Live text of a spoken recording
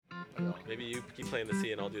Maybe you keep playing the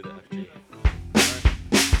C and I'll do the FG.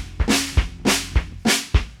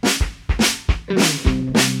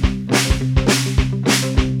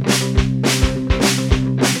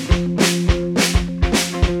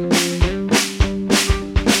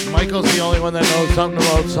 Michael's the only one that knows something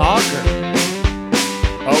about soccer.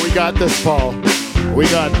 Oh, we got this, Paul. We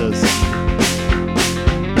got this.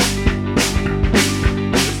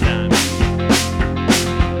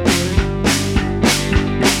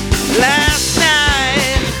 Last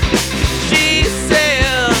night, she said,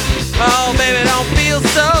 oh, baby, don't feel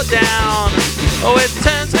so down. Oh, it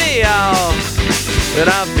turns me off, and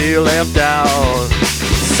I feel left out.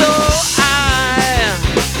 So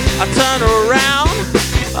I turn around.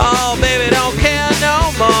 Oh, baby, don't care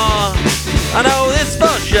no more. I know this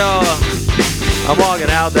for sure. I'm walking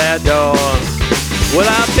out that door. Well,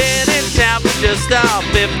 I've been in town for just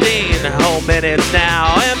 15 whole minutes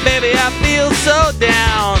now. And baby, I feel so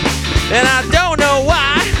down. And I don't know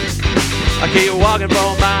why. I keep walking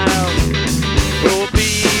for miles. Oh,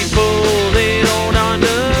 people, they don't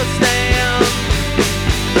understand.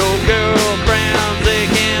 No girlfriends, they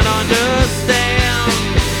can't understand.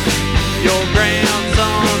 Your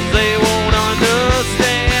grandsons, they won't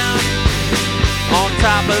understand. On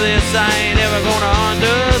top of this, I ain't ever gonna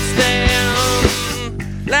understand.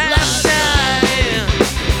 Last night,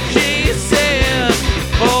 she said,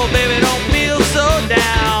 oh, baby, don't feel so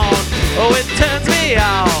down. Oh, it turns me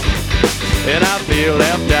out, and I feel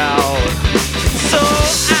left out. So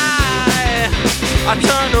I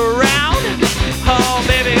turned around. Oh,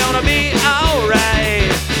 baby, gonna be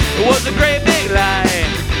alright. It was a great big lie,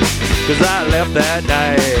 'cause I left that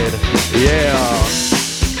night. Yeah.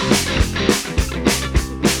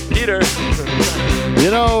 Peter.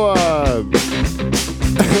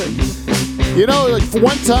 Like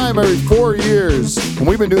one time every 4 years, and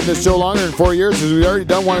we've been doing this show longer than 4 years because we've already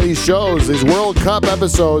done one of these shows, these World Cup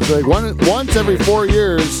episodes, like once every 4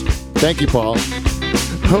 years. Thank you, Paul.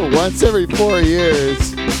 Once every 4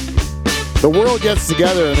 years, the world gets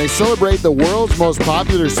together and they celebrate the world's most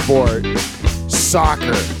popular sport,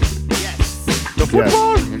 soccer. Yes. The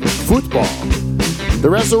football? Yes. Football. The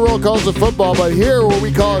rest of the world calls it football, but here where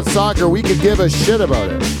we call it soccer, we could give a shit about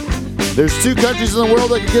it. There's 2 countries in the world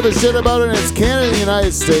that can give a shit about it, and it's Canada and the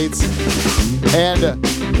United States. And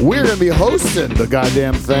we're going to be hosting the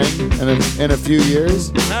goddamn thing in a few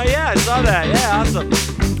years. Oh, yeah, I saw that. Yeah, awesome.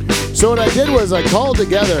 So what I did was I called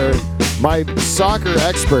together my soccer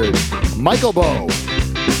expert, Michael Bowe.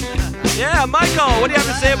 Yeah, Michael, what do you have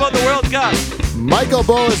to say about the World Cup? Michael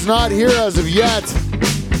Bowe is not here as of yet.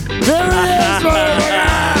 There he is,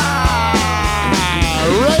 motherfucker!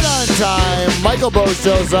 Right on time, Michael Bowe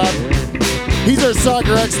shows up. He's our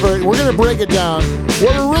soccer expert. We're going to break it down.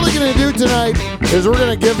 What we're really going to do tonight is we're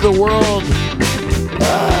going to give the world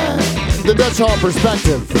the Dutch Hall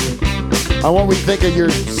perspective on what we think of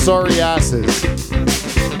your sorry asses.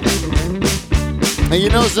 And you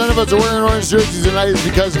know, none of us are wearing orange jerseys tonight is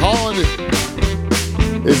because Holland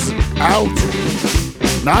is out.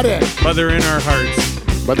 Not in. But they're in our hearts.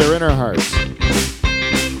 But they're in our hearts.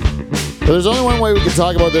 But there's only one way we can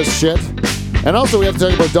talk about this shit. And also we have to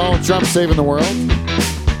talk about Donald Trump saving the world.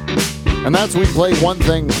 And that's we play one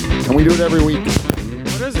thing, and we do it every week.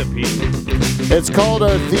 What is it, Pete? It's called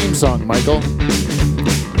our theme song, Michael.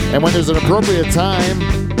 And when there's an appropriate time,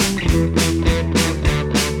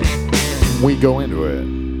 we go into it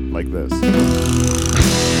like this.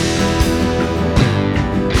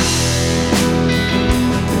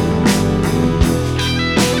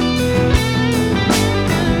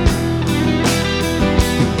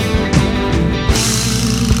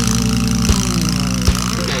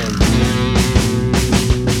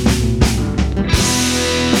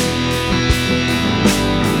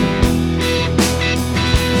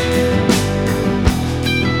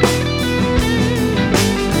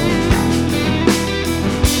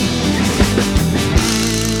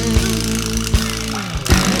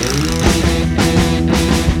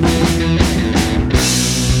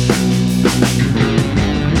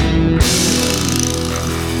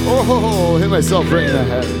 Oh, hit myself right in the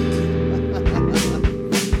head.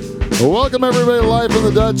 Welcome everybody live from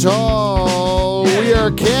the Dutch Hall. We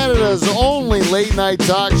are Canada's only late night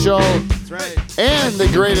talk show. That's right. And the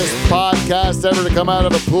greatest podcast ever to come out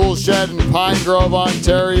of a pool shed in Pine Grove,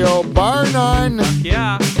 Ontario, bar none.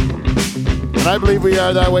 Yeah. And I believe we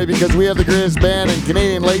are that way because we have the greatest band in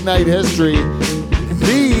Canadian late night history,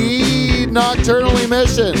 the Nocturnal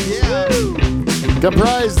Emission. Yeah.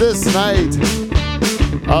 Comprised this night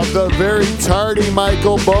of the very tardy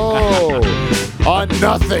Michael Bowe. On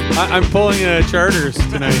nothing. I'm pulling charters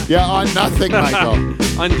tonight. Yeah, on nothing, Michael.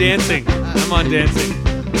 On dancing. I'm on dancing.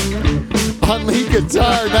 On lead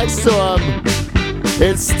guitar next to him,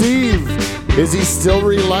 it's Steve. Is he still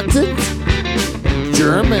reluctant?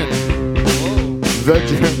 German. The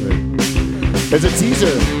German. It's a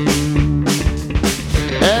teaser.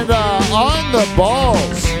 And on the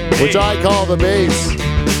balls, which I call the bass.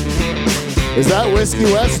 Is that Whiskey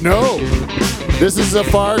West? No. This is a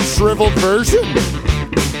far shriveled version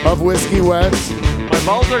of Whiskey West. My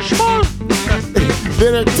balls are small.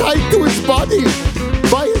 They're tight to his body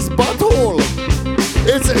by his butthole.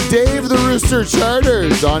 It's Dave the Rooster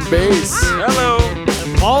Charters on bass. Hello.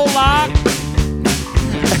 Moloch.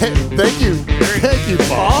 Thank you,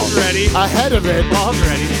 Paul. Ball's ready. Ahead of it. Ball's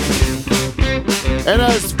ready. And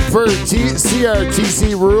as per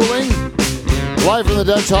CRTC ruling, life in the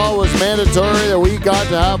Dutch Hall was mandatory that we got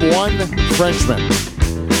to have one Frenchman.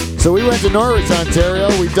 So we went to Norwich, Ontario.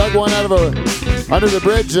 We dug one out of under the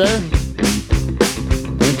bridge there.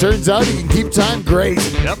 And it turns out he can keep time great.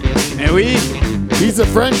 Yep. And we. He's a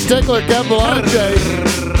French tickler, Cup and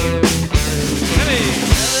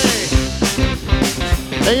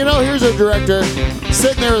And you know, here's a director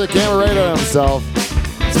sitting there with the camera right on himself.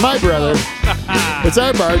 It's my brother. It's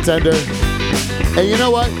our bartender. And you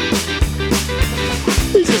know what?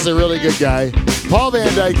 He's just a really good guy. Paul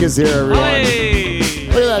Van Dyke is here, everyone. Hey.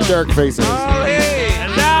 Look at that dark faces. Oh, hey.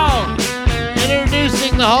 And now,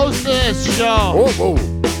 introducing the host of this show, Whoa,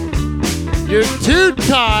 whoa. your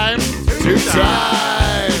two-time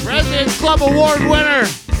President's Club Award winner.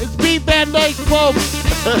 It's Pete Van Dyke,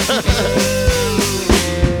 folks.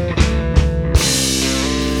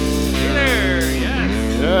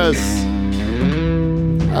 Yes.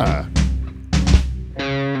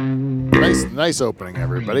 Nice opening,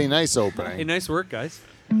 everybody. Nice Hey, opening. nice work, guys.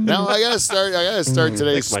 Now I gotta start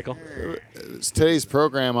Thanks, Michael. today's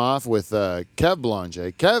program off with Kev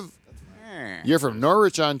Belanger. Kev, you're from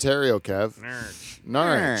Norwich, Ontario, Kev.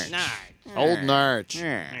 Norwich. Old Norwich.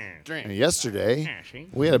 And yesterday,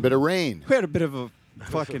 we had a bit of rain. We had a bit of a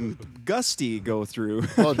fucking gusty go through.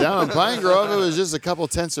 Well, down in Pine Grove, it was just a couple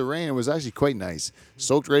tenths of rain. It was actually quite nice.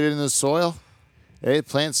 Soaked right into the soil. Hey,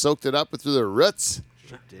 plants soaked it up through the roots.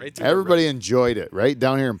 Right through Everybody enjoyed it, right?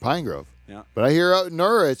 Down here in Pine Grove. Yeah. But I hear out in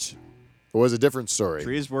Norwich, it was a different story.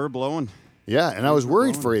 Trees were blowing. Yeah, and I was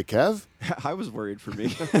worried for you, Kev. I was worried for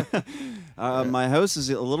me. My house is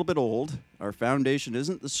a little bit old. Our foundation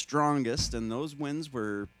isn't the strongest, and those winds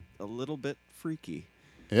were a little bit freaky.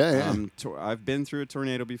 Yeah. I've been through a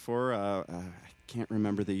tornado before. I can't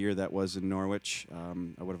remember the year that was in Norwich.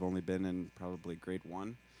 I would have only been in probably grade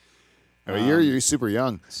 1. You're super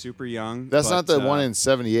young. Super young. That's but, not the one in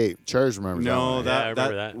 78. Charles remembers No, Yeah, I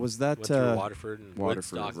remember that that. was that. Went through Waterford and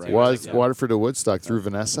Waterford, Woodstock, right. too. Was Yeah. Waterford to Woodstock through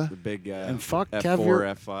Vanessa? The big And fuck, Kev, F4, you're-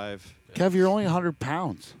 F5. Kev, you're only 100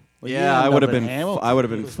 pounds. Well, you Yeah, end I would up have in been. Hamilton. I would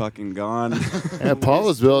have been fucking gone. Yeah, Paul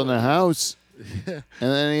was building a house, and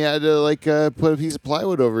then he had to put a piece of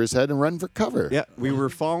plywood over his head and run for cover. Yeah, we were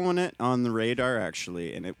following it on the radar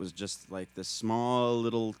actually, and it was just like this small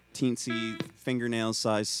little teensy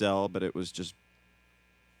fingernail-sized cell, but it was just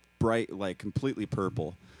bright, like completely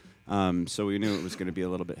purple. So we knew it was going to be a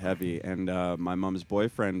little bit heavy. And my mom's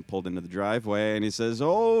boyfriend pulled into the driveway, and he says,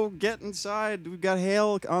 "Oh, get inside. We've got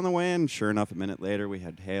hail on the way." And sure enough, a minute later, we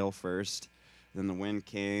had hail first. Then the wind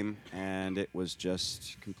came, and it was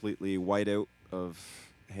just completely white out of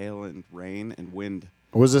hail and rain and wind.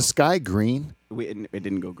 Was the sky green? It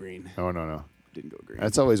didn't go green. Oh, no. It didn't go green.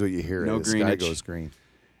 That's always what you hear. No the sky greenage. goes green.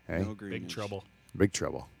 Hey? no green. Big trouble. Big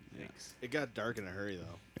trouble. It got dark in a hurry,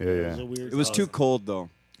 though. Yeah. It was too cold, though.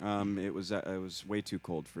 It was way too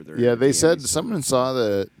cold for their. Yeah, they the said Emmys. someone saw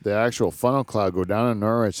the actual funnel cloud go down in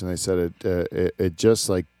Norwich, and they said it just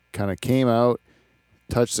like kind of came out,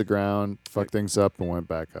 touched the ground, fucked things up, and went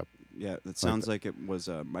back up. Yeah, it sounds like it was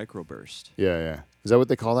a microburst. Yeah. Is that what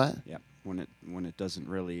they call that? Yeah, when it doesn't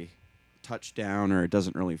really touch down or it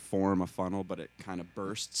doesn't really form a funnel, but it kind of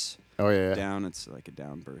bursts Oh yeah. down. It's like a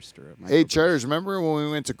downburst or a Hey, microburst. Charters, remember when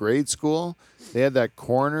we went to grade school? They had that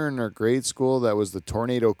corner in our grade school that was the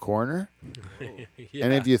tornado corner. Yeah.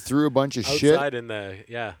 And if you threw a bunch of shit, outside in the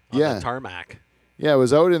on Yeah. the tarmac. yeah, it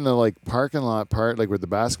was out in the like parking lot part, like where the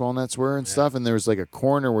basketball nets were and stuff. And there was like a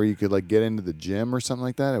corner where you could like get into the gym or something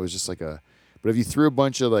like that. It was just like a, but if you threw a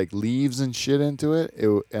bunch of like leaves and shit into it,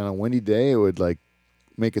 on a windy day, it would like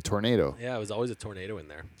make a tornado. Yeah, it was always a tornado in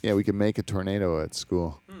there. Yeah, we could make a tornado at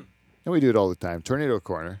school, and we do it all the time. Tornado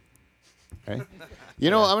corner. Okay.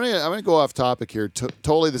 You know, I'm gonna go off topic here.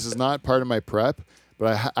 Totally, this is not part of my prep,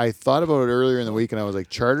 but I thought about it earlier in the week, and I was like,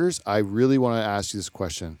 Charters, I really want to ask you this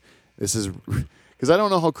question. This is because I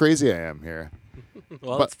don't know how crazy I am here,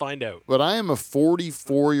 Well, let's find out. but I am a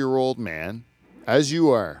 44-year-old man, as you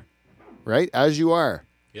are, right? As you are.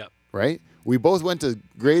 right? We both went to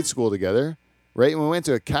grade school together, right? And we went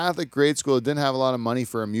to a Catholic grade school that didn't have a lot of money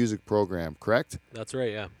for a music program, correct? That's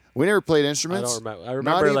right, yeah. We never played I instruments. don't remember. I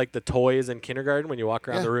remember like the toys in kindergarten when you walk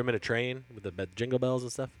around Yeah. the room in a train with the jingle bells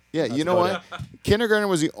and stuff. Yeah, That's you know about what? Kindergarten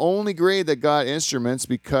was the only grade that got instruments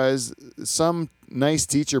because some nice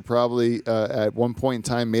teacher probably at one point in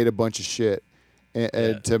time made a bunch of shit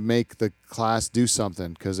to make the class do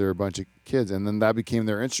something because there were a bunch of kids, and then that became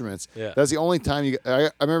their instruments. Yeah. That's the only time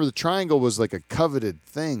I remember the triangle was like a coveted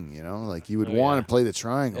thing, you know? Like you would want to play the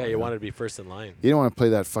triangle. Yeah, you know? wanted to be first in line. You don't want to play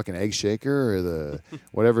that fucking egg shaker or the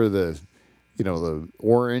whatever the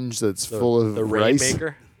orange that's full of the rice.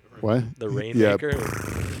 Rainmaker. What? The Rainmaker.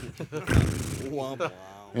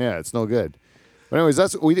 Yeah, it's no good. But anyways,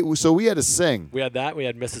 that's what we did. So we had to sing. We had that. We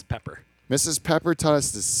had Mrs. Pepper. Mrs. Pepper taught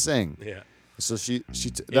us to sing. Yeah. So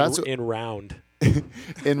In round.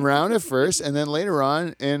 in round at first, and then later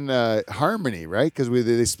on in harmony, right? Because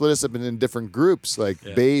they split us up in different groups, like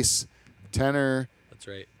bass, tenor, That's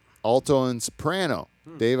right. alto, and soprano.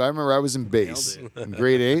 Dave, I remember I was in bass in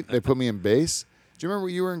grade 8. They put me in bass. Do you remember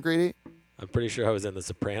you were in grade 8? I'm pretty sure I was in the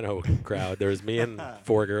soprano crowd. There was me and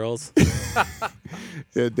 4 girls.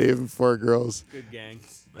 Yeah, Dave and 4 girls. Good gang.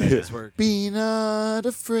 Be not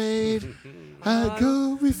afraid, I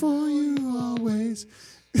go before you always.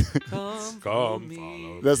 Come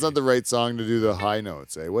follow. That's not the right song to do the high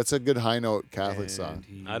notes, eh? What's a good high note Catholic song?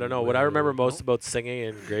 I don't know. What I remember most about singing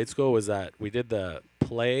in grade school was that we did the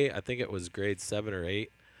play. I think it was grade 7 or 8,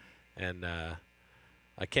 and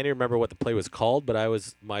I can't even remember what the play was called. But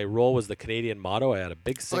my role was the Canadian motto. I had a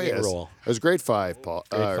big singing role. It was grade 5, Paul.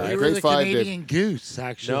 Grade 5. You were Grade the 5 Canadian Goose,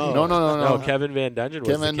 actually. No. Kevin Van Dungen was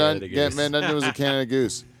Kevin the Canada Goose. Van Dungen was a Canada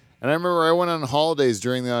Goose. And I remember I went on holidays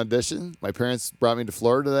during the audition. My parents brought me to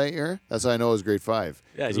Florida that year. That's how I know it was grade 5.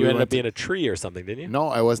 Yeah, and you ended up being a tree or something, didn't you? No,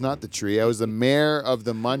 I was not the tree. I was the mayor of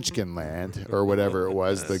the Munchkin Land, or whatever it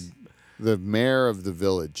was, the mayor of the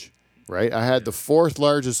village, right? I had the 4th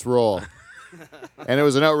largest role, and it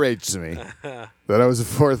was an outrage to me that I was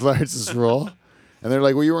the 4th largest role. And they're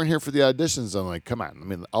like, well, you weren't here for the auditions. I'm like, come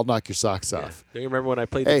on, I'll knock your socks off. Do you remember when I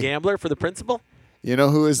played the gambler for the principal? You know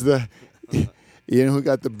who is the... You know who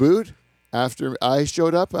got the boot after I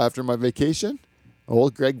showed up after my vacation?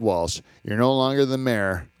 Old Greg Walsh. You're no longer the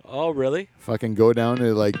mayor. Oh, really? Fucking go down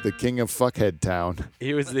to like the king of fuckhead town.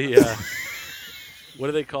 He was the what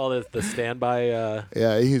do they call it? The standby.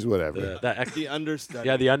 Yeah, he's whatever. The understudy.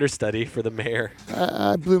 Yeah, the understudy for the mayor.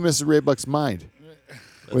 I blew Mrs. Raybuck's mind.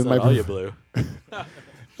 That's with not my all you blew.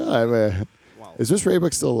 Is Miss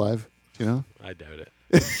Raybuck still alive? Do you know? I doubt it.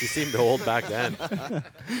 She seemed old back then.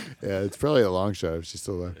 Yeah, it's probably a long shot if she's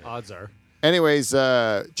still alive. Odds are. Anyways,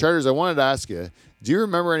 Charters, I wanted to ask you, do you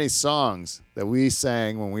remember any songs that we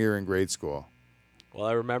sang when we were in grade school? Well,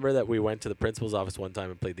 I remember that we went to the principal's office one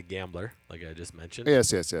time and played the gambler, like I just mentioned.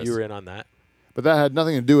 Yes. You were in on that. But that had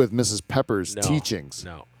nothing to do with Mrs. Pepper's teachings.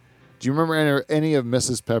 No. Do you remember any of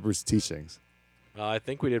Mrs. Pepper's teachings? I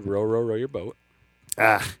think we did row, row, row your boat.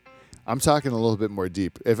 I'm talking a little bit more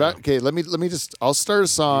deep. Okay, let me just. I'll start a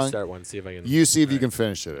song. You start one. See if I can. You see if you can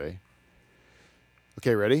finish it. Eh?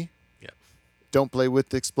 Okay, ready? Yeah. Don't play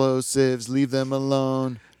with explosives. Leave them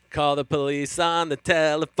alone. Call the police on the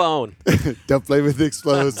telephone. Don't play with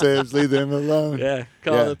explosives. Leave them alone. Yeah.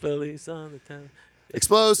 Call the police on the telephone.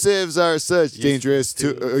 Explosives are such dangerous,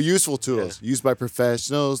 useful tools used by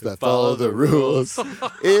professionals that follow the rules.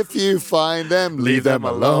 If you find them, leave them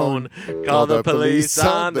alone. Call the police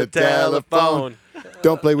on the telephone.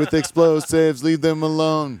 Don't play with explosives. Leave them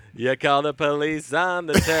alone. Yeah, call the police on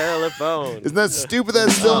the telephone. Isn't that stupid?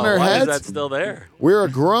 That's still in our why heads. is that still there? We're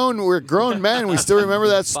grown men. We still remember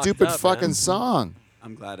that stupid up, fucking man. song.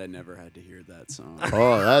 I'm glad I never had to hear that song.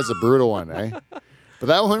 Oh, that's a brutal one, eh? But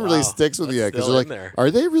that one really sticks with you because still they're in like, there. are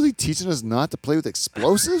they really teaching us not to play with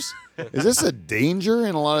explosives? Is this a danger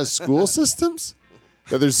in a lot of school systems?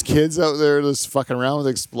 That there's kids out there just fucking around with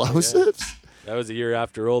explosives? That was a year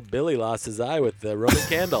after old Billy lost his eye with the Roman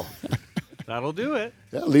candle. That'll do it.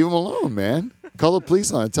 Yeah, leave them alone, man. Call the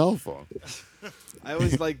police on a telephone. I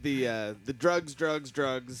always like the drugs.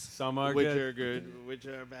 Some are which good. are good, which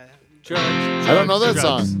are bad. I don't know that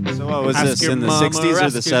song. So what was Ask this, your in the mama, 60s or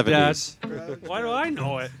ask the your dad. 70s? Why do I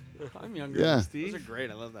know it? I'm younger Yeah. than Those Steve. are great.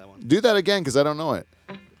 I love that one. Do that again because I don't know it.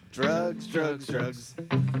 Drugs.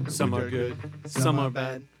 Some are which good, some are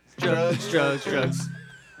bad. Drugs.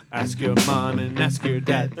 Ask your mom and ask your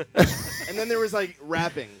dad. And then there was like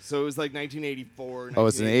rapping, so it was like 1984. Oh,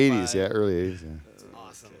 it's in the 80s, yeah, early 80s. Yeah.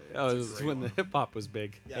 Awesome. That was when the hip hop was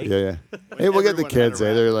big. Yeah. Hey, we'll get the Everyone had kids. a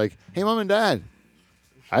rap. They're like, hey, mom and dad,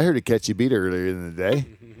 I heard a catchy beat earlier in the day.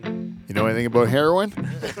 You know anything about heroin?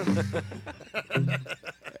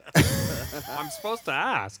 I'm supposed to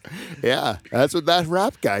ask. Yeah, that's what that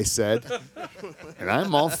rap guy said. And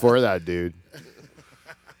I'm all for that, dude.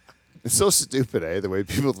 It's so stupid, the way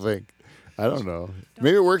people think. I don't know.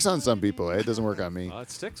 Maybe it works on some people, It doesn't work on me. Well, it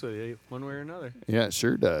sticks with you one way or another. Yeah, it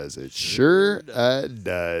sure does. It sure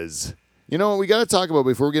does. You know what we got to talk about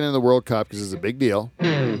before we get into the World Cup, because it's a big deal.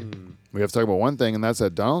 We have to talk about one thing, and that's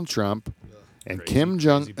that Donald Trump and Kim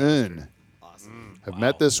Jong-un have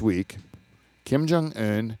met this week. Kim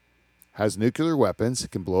Jong-un has nuclear weapons,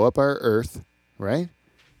 can blow up our Earth, right?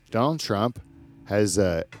 Donald Trump has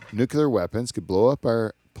nuclear weapons, could blow up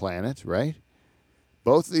our planet, right?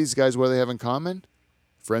 Both of these guys, what do they have in common?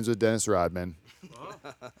 Friends with Dennis Rodman,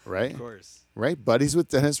 right? Of course. Right? Buddies with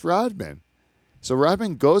Dennis Rodman. So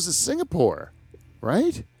Rodman goes to Singapore,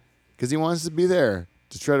 right? Because he wants to be there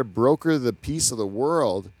to try to broker the peace of the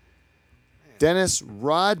world. Dennis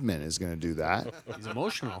Rodman is going to do that. He's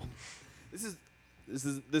emotional.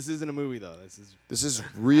 This isn't a movie though. This is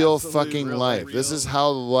real Absolute fucking real life. life. This is how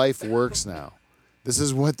life works now. This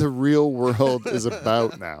is what the real world is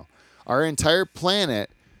about now. Our entire planet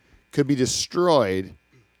could be destroyed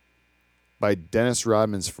by Dennis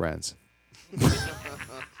Rodman's friends.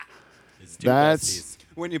 That's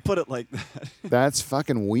When you put it like that. that's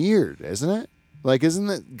fucking weird, isn't it? Like, isn't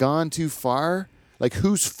it gone too far? Like,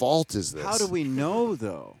 whose fault is this? How do we know,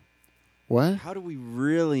 though? What? How do we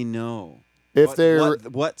really know If they're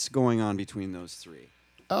what's going on between those three?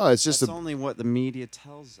 oh, it's just That's a only what the media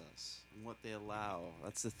tells us and what they allow.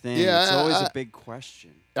 That's the thing. Yeah, it's always a big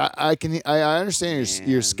question. I understand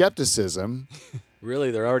your Man. skepticism.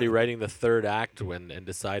 Really, they're already writing the third act and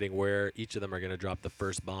deciding where each of them are going to drop the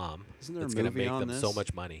first bomb. Isn't there a It's going to movie make on them this? so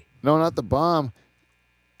much money. No, not the bomb.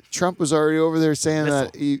 Trump was already over there saying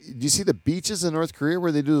that. Missile. Do you see the beaches in North Korea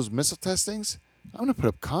where they do those missile testings? I'm going to put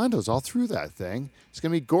up condos all through that thing. It's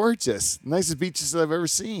going to be gorgeous. Nicest beaches that I've ever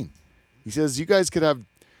seen. He says, you guys could have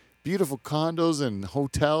beautiful condos and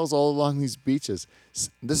hotels all along these beaches.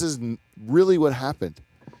 This is really what happened.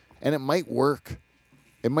 And it might work.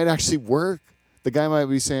 It might actually work. The guy might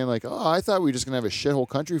be saying, like, oh, I thought we were just going to have a shithole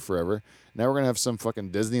country forever. Now we're going to have some fucking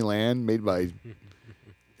Disneyland made by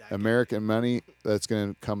American money that's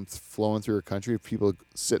going to come flowing through our country of people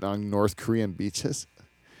sitting on North Korean beaches.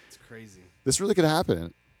 It's crazy. This really could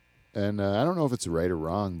happen. And I don't know if it's right or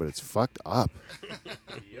wrong, but it's fucked up.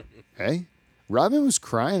 Hey? Rodman was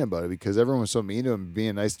crying about it because everyone was so mean to him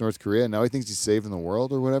being nice to North Korea. And now he thinks he's saving the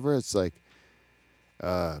world or whatever. It's like,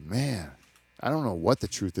 man, I don't know what the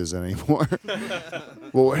truth is anymore.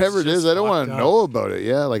 Well, whatever it is, I don't want to know about it.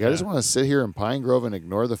 Yeah, like I just want to sit here in Pine Grove and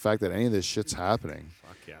ignore the fact that any of this shit's happening.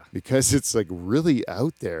 Fuck yeah. Because it's like really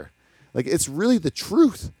out there. Like it's really the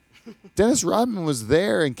truth. Dennis Rodman was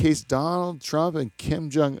there in case Donald Trump and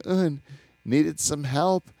Kim Jong-un needed some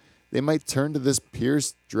help. They might turn to this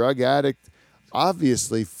Pierce drug addict,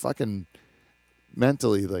 obviously fucking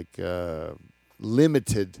mentally like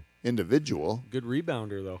limited individual, Good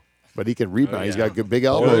rebounder, though. but he can rebound. Oh, He's yeah. got good big Good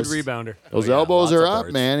elbows. rebounder. Those Oh, yeah, elbows lots are of up,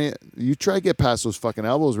 boards. man. You try to get past those fucking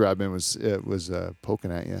elbows Rodman was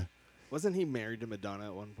poking at you. Wasn't he married to Madonna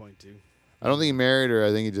at one point too? I don't think he married her. I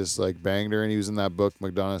think he just like banged her, and he was in that book,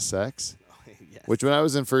 Madonna's Sex. Yes. Which when I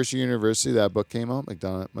was in first year university, that book came out,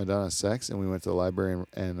 Madonna's Sex, and we went to the library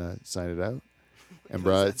and signed it out and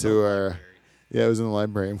brought it to our. Yeah, it was in the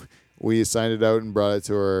library. We signed it out and brought it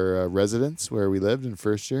to our residence where we lived in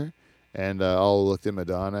first year, and all looked at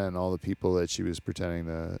Madonna and all the people that she was pretending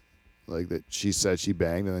to, like that she said she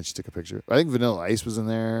banged, and then she took a picture. I think Vanilla Ice was in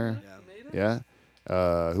there. Yeah.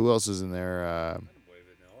 Yeah. Who else was in there?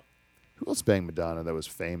 Who else banged Madonna that was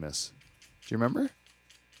famous? Do you remember?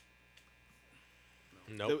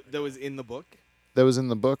 Nope. That was in the book. That was in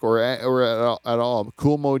the book or at all.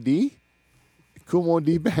 Cool Mo D? Cool Mo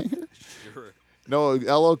D banger? Sure. No,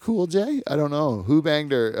 LL Cool J? I don't know. Who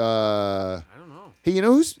banged her? I don't know. Hey,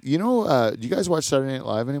 do you guys watch Saturday Night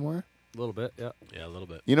Live anymore? A little bit, yeah. Yeah, a little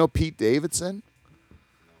bit. You know Pete Davidson?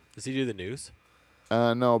 Does he do the news?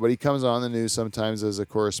 No, but he comes on the news sometimes as a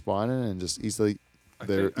correspondent and just he's like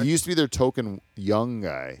he used to be their token young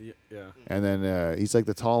guy. Yeah. And then he's like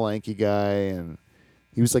the tall, lanky guy, and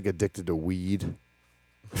he was like addicted to weed.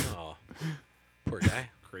 Oh, poor guy.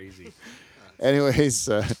 Crazy. Anyways,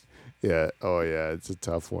 yeah. Oh, yeah. It's a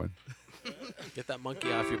tough one. Get that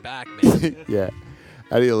monkey off your back, man. Yeah.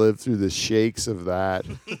 How do you live through the shakes of that?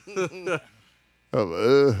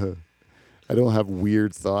 I don't have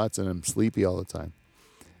weird thoughts, and I'm sleepy all the time.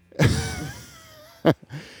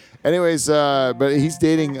 Anyways, but he's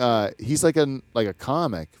dating. He's like a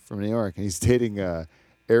comic from New York, and he's dating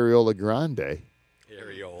Ariola Grande.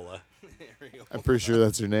 Areola. I'm pretty sure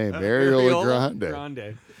that's her name, Ariola Grande.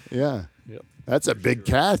 Grande. Yeah. Yep. That's a big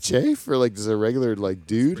catch, eh? For like just a regular like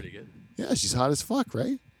dude. Pretty good. Yeah, she's hot as fuck,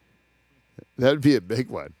 right? That would be a big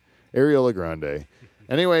one. Ariola Grande.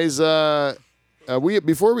 Anyways,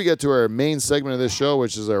 before we get to our main segment of this show,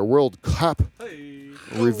 which is our World Cup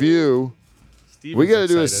review, we got to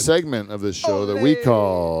do a segment of this show that we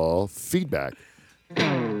call feedback.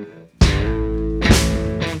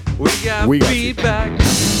 We got feedback.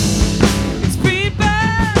 It's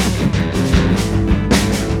feedback.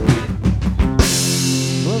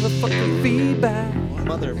 Motherfucking feedback.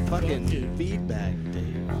 Motherfucking feedback,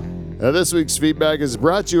 Dave. This week's feedback is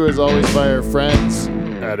brought to you, as always, by our friends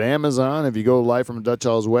at Amazon. If you go live from the Dutch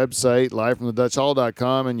Hall's website,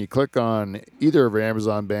 livefromthedutchhall.com, and you click on either of our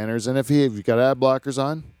Amazon banners, and if you've got ad blockers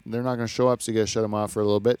on, they're not going to show up, so you got to shut them off for a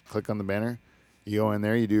little bit. Click on the banner. You go in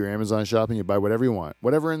there, you do your Amazon shopping, you buy whatever you want.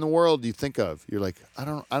 Whatever in the world you think of. You're like, I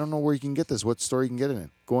don't know where you can get this, what store you can get it in.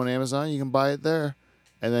 Go on Amazon, you can buy it there.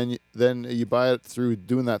 And then you buy it through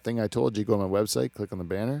doing that thing I told you. Go on my website, click on the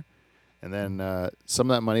banner, and then some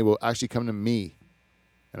of that money will actually come to me.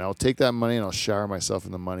 And I'll take that money and I'll shower myself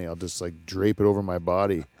in the money. I'll just like drape it over my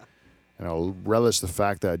body. And I'll relish the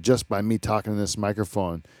fact that just by me talking in this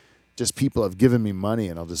microphone, just people have given me money,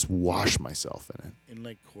 and I'll just wash myself in it. In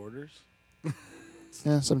like quarters?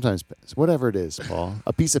 Yeah, sometimes. Whatever it is, Paul.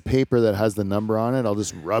 A piece of paper that has the number on it, I'll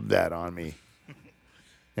just rub that on me.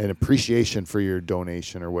 In appreciation for your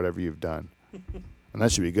donation or whatever you've done. And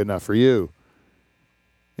that should be good enough for you.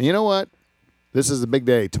 And you know what? This is the big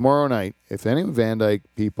day. Tomorrow night, if any Van Dyke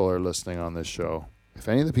people are listening on this show, if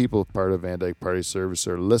any of the people part of Van Dyke Party Service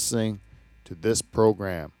are listening to this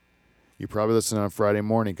program, you probably listen on Friday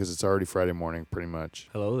morning because it's already Friday morning pretty much.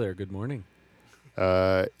 Hello there. Good morning.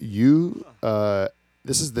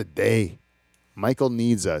 This is the day. Michael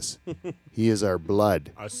needs us. He is our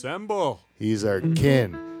blood. Assemble. He's our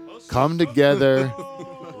kin. Come together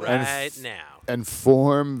Right now. and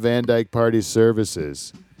form Van Dyke Party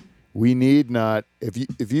Services. We need not.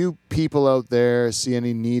 If you people out there see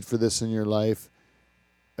any need for this in your life,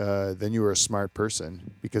 then you are a smart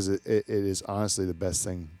person, because it is honestly the best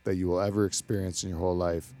thing that you will ever experience in your whole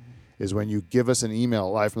life, is when you give us an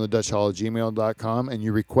email, livefromthedutchhall@gmail.com, and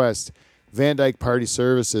you request Van Dyke Party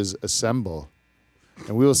Services assemble.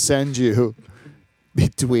 And we will send you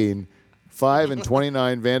between 5 and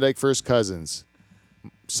 29 Van Dyke first cousins,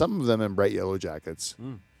 some of them in bright yellow jackets.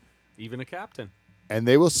 Even a captain. And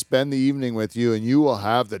they will spend the evening with you, and you will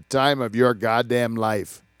have the time of your goddamn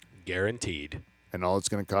life. Guaranteed. And all it's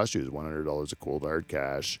going to cost you is $100 of cold hard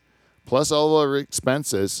cash, plus all of our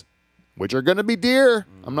expenses, which are going to be dear.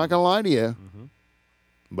 I'm not going to lie to you.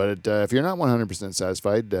 But if you're not 100%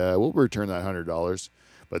 satisfied, we'll return that $100.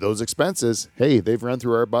 But those expenses, hey, they've run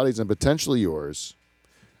through our bodies and potentially yours.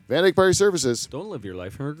 Van Dyke Party Services, Don't live your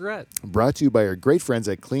life in regret. brought to you by our great friends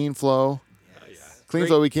at Clean Flow. Clean Great.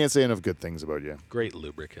 Flow, we can't say enough good things about you. Great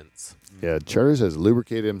lubricants. Yeah, Charters has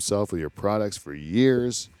lubricated himself with your products for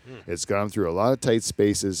years. It's gone through a lot of tight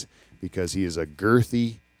spaces because he is a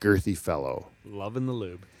girthy fellow. Loving the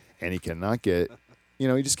lube. And he cannot get, he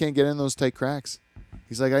just can't get in those tight cracks.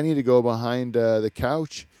 He's like, I need to go behind the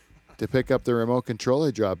couch to pick up the remote control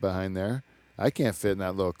I dropped behind there. I can't fit in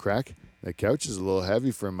that little crack. The couch is a little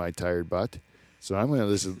heavy for my tired butt. So I'm going to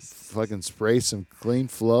just fucking spray some Clean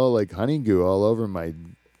Flow like honey goo all over my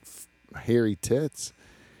hairy tits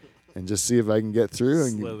and just see if I can get through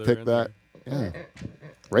and Slither pick in that. Yeah.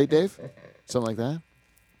 Right, Dave? Something like that?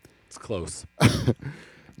 It's close.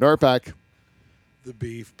 Norpac. The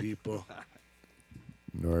beef people.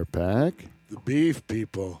 Norpac. The beef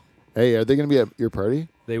people. Hey, are they going to be at your party?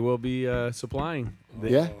 They will be supplying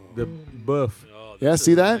Yeah? the buff. Yeah,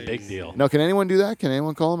 see that? Big deal. Now, can anyone do that? Can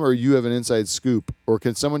anyone call them, or you have an inside scoop? Or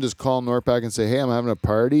can someone just call Norpac and say, hey, I'm having a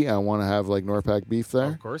party. I want to have like Norpac beef there?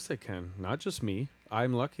 Of course they can. Not just me.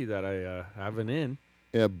 I'm lucky that I have an in.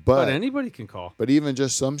 Yeah, But but anybody can call. even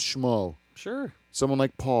just some schmo, Sure. someone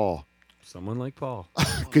like Paul, Someone like Paul.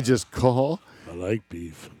 could just call I like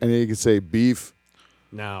beef. and he could say beef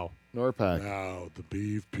Now. Norpac. Now, the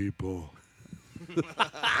beef people.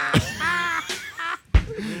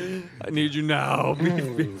 I need you now.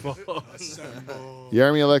 beef people.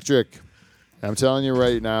 Yarmy Electric. I'm telling you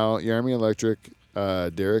right now, Yarmy Electric,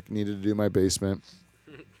 Derek needed to do my basement,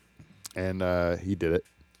 and he did it.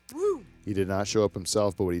 He did not show up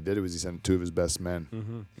himself, but what he did was he sent two of his best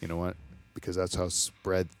men. You know what? Because that's how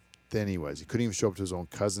spread thin he was. He couldn't even show up to his own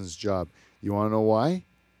cousin's job. You want to know why?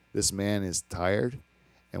 This man is tired,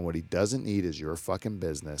 and what he doesn't need is your fucking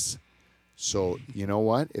business. So, you know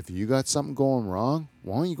what? If you got something going wrong,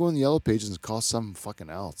 why don't you go in the Yellow Pages and call something fucking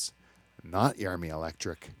else? Not Yarmy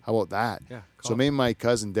Electric. How about that? Yeah, So call. me and my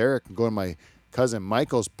cousin Derek can go to my cousin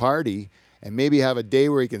Michael's party, and maybe have a day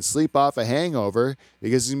where he can sleep off a hangover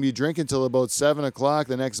because he's going to be drinking till about 7 o'clock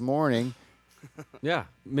the next morning. Yeah,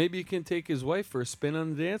 maybe he can take his wife for a spin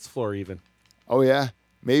on the dance floor even. Oh, yeah.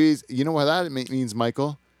 Maybe, you know what that means,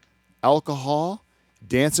 Michael? Alcohol,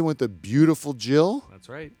 dancing with the beautiful Jill. That's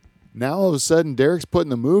right. Now, all of a sudden, Derek's putting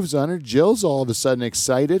the moves on her. Jill's all of a sudden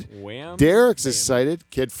excited. Wham. Derek's bam. excited.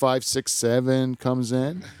 Kid 5, 6, 7 comes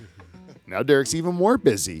in. Now Derek's even more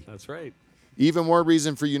busy. That's right. Even more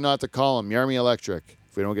reason for you not to call him. Yarmy Electric.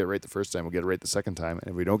 If we don't get it right the first time, we'll get it right the second time. And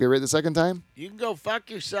if we don't get it right the second time, You can go fuck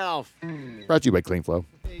yourself. brought to you by Clean Flow.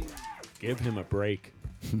 Give him a break.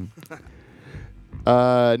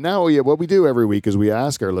 Now, what we do every week is we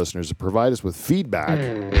ask our listeners to provide us with feedback.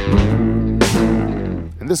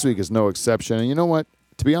 And this week is no exception. And you know what?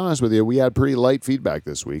 To be honest with you, we had pretty light feedback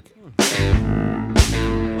this week.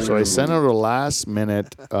 So I sent out a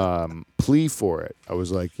last-minute plea for it. I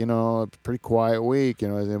was like, a pretty quiet week.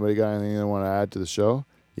 Has anybody got anything they want to add to the show?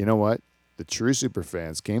 You know what? The true super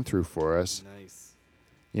fans came through for us. Nice.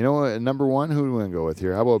 You know what? Number one, who do we want to go with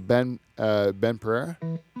here? How about Ben Pereira?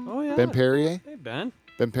 Oh, yeah. Ben Perrier? Hey, Ben.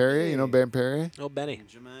 Ben Perrier? You know Ben Perrier? Oh, Benny.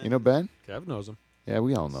 You know Ben? Kev knows him. Yeah,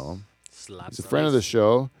 we all know him. Slaps He's a friend of the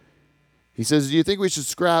show. He says, do you think we should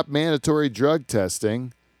scrap mandatory drug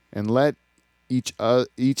testing and let each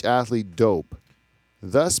athlete dope,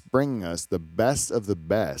 thus bringing us the best of the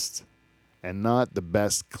best and not the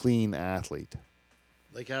best clean athlete?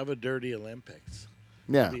 Like have a dirty Olympics.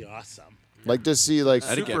 Yeah. That'd be awesome. Like just see like,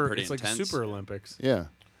 That'd get pretty It's like intense. Super Olympics. yeah.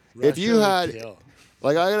 If Russia you would had, kill.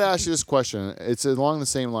 like I got to ask you this question. It's along the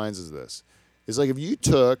same lines as this. It's like if you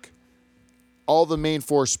took all the main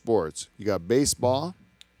 4 sports, you got baseball,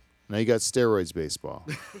 now you got steroids baseball.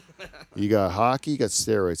 You got hockey, you got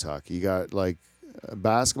steroids hockey. You got like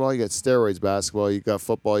basketball, you got steroids basketball. You got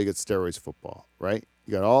football, you got steroids football, right?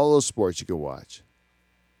 You got all those sports you can watch.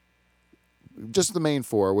 Just the main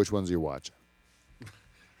 4, which ones are you watching?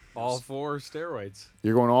 All 4 steroids.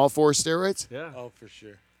 You're going all 4 steroids? Yeah. Oh, for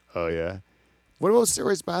sure. Oh, yeah. What about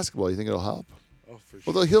steroids basketball? You think it'll help? Oh, for sure.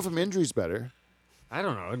 Well, they'll heal from injuries better. I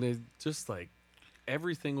don't know. They just like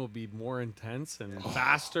everything will be more intense and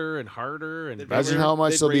faster and harder. And Imagine bigger. how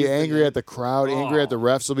much they'd they'll be raise the angry game. at the crowd, angry at the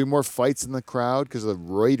refs. There'll be more fights in the crowd because of the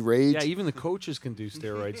roid rage. Yeah, even the coaches can do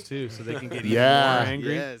steroids too, so they can get even Yeah. more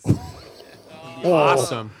angry. Yes.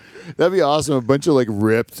 Awesome. That'd be awesome. A bunch of like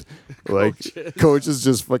ripped, like coaches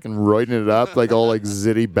just fucking roiding it up, like all like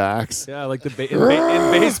zitty backs. Yeah, like in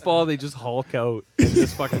baseball, they just hulk out and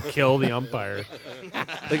just fucking kill the umpire.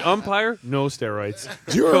 Like umpire, no steroids.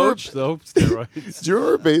 Do you remember, Coach, though, steroids. do you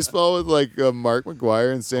remember baseball with like Mark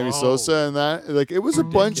McGuire and Sammy Oh. Sosa and that? Like it was a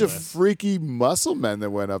bunch of Ridiculous. freaky muscle men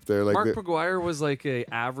that went up there. Like Mark the- McGuire was like a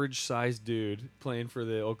average sized dude playing for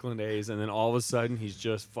the Oakland A's, and then all of a sudden he's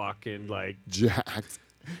just fucking like jacked.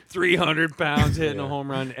 300 pounds hitting a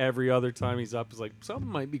home run every other time he's up. It's like something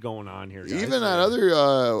might be going on here. Guys. Even that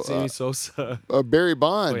other Sammy Sosa. Barry Oh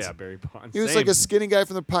Bonds. yeah, Barry Bonds. He was Same. like a skinny guy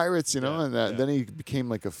from the Pirates, you know, Yeah, and yeah. then he became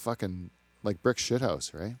like a fucking like brick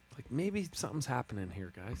shithouse, right? Like maybe something's happening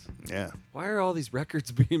here, guys. Yeah. Why are all these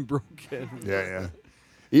records being broken? Yeah.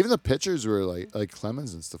 Even the pitchers were like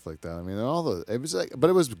Clemens and stuff like that. I mean, it was like,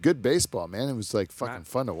 but it was good baseball, man. It was like fucking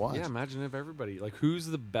fun to watch. Yeah, imagine if everybody like who's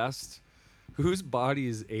the best, whose body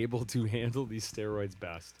is able to handle these steroids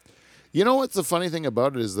best. You know what's the funny thing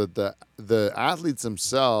about it is that the athletes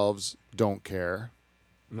themselves don't care,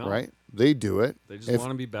 No, right? They do it. They just If-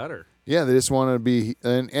 want to be better. Yeah, they just want to be,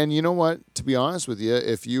 and you know what? To be honest with you,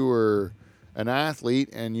 if you were an athlete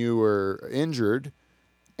and you were injured,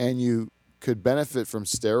 and you could benefit from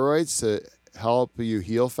steroids to help you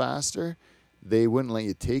heal faster, they wouldn't let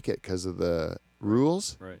you take it because of the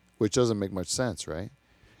rules, Right. which doesn't make much sense, right?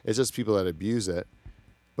 It's just people that abuse it,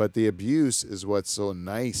 but the abuse is what's so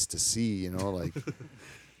nice to see, you know, like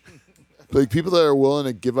like people that are willing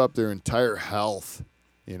to give up their entire health,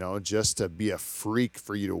 you know, just to be a freak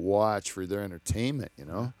for you to watch for their entertainment, you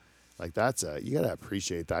know, like you gotta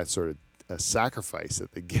appreciate that sort of a sacrifice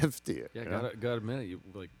that they give to you. Yeah, you know? gotta admit it.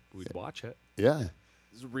 We'd watch it. Yeah.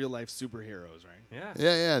 These are real life superheroes, right? Yeah.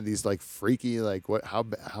 Yeah. These like freaky, like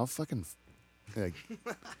how fucking,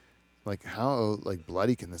 like how like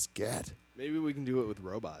bloody can this get? Maybe we can do it with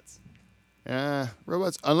robots.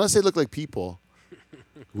 Robots, unless they look like people.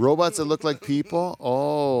 Robots that look like people,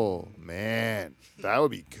 oh man, that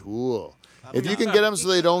would be cool. If you can get them so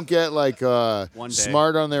they don't get like One day.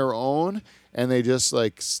 smart on their own and they just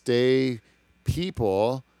like stay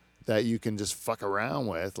people that you can just fuck around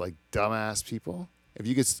with, like dumbass people. If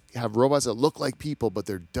you could have robots that look like people but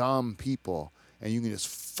they're dumb people, and you can just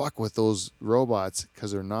fuck with those robots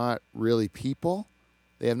because they're not really people,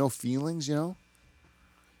 they have no feelings, you know.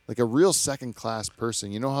 like a real second-class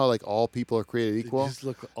person. You know how like all people are created equal? just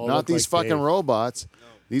look- all Not look these like fucking Dave. robots.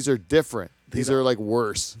 These are different. These are like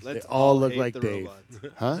worse. Let's all look hate like the Dave.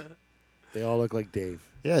 robots. Huh? They all look like Dave.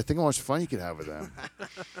 Yeah, think how much fun you could have with them.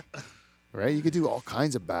 Right? You could do all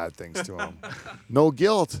kinds of bad things to them. No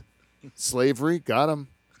guilt. Slavery, got them.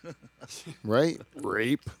 Right?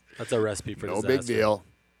 Rape, That's a recipe for no disaster. big deal.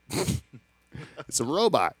 It's a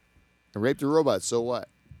robot. I raped a robot, so what?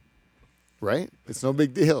 Right? It's no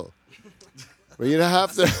big deal. But you don't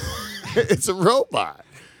have to. It's a robot.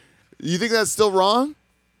 You think that's still wrong,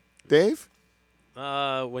 Dave?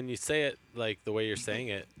 When you say it like the way you're saying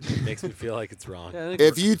it, it makes me feel like it's wrong. Yeah, I think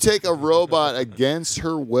If you take a robot against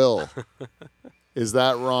her will, is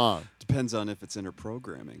that wrong? Depends on if it's in her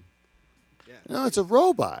programming. No, it's a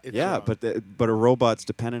robot. Yeah, wrong. but a robot's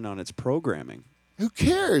dependent on its programming. Who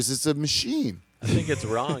cares? It's a machine. I think it's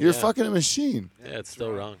wrong. You're yeah. fucking a machine. Yeah, it's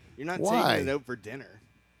still wrong. You're not Why? taking it out for dinner.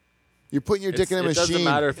 You're putting your dick in a It machine. doesn't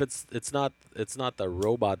matter if it's not the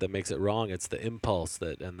robot that makes it wrong. It's the impulse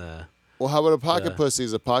and the Well, how about a pocket Yeah. pussy?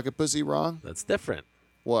 Is a pocket pussy wrong? that's different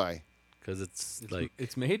Why? because it's like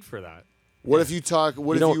it's made for that. What if you talk?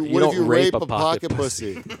 What You if don't- you? you What if don't you rape rape a a pocket pocket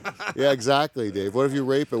pussy? Yeah, exactly, Dave. What if you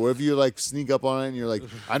rape it? What if you like sneak up on it and you're like,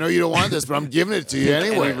 I know you don't want this, but I'm giving it to you Any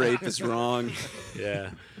anyway. rape is wrong. yeah,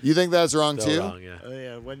 You think that's wrong still too? wrong. Yeah. Oh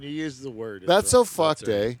yeah, when you use the word. it's That's wrong. so fucked,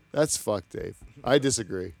 right. eh? That's fucked, Dave. I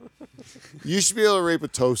disagree. You should be able to rape a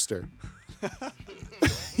toaster.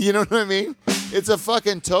 You know what I mean? It's a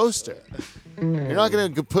fucking toaster. You're not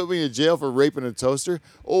going to put me in jail for raping a toaster?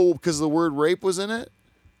 Oh, because the word rape was in it?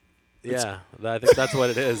 Yeah, I think that's what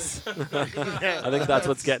it is. I think that's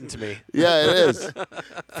what's getting to me. Yeah, it is.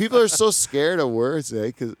 People are so scared of words, eh?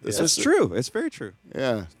 Cause It's true. It's very true.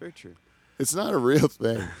 Yeah. It's very true. It's not a real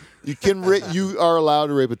thing. You can you are allowed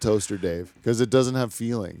to rape a toaster, Dave, because it doesn't have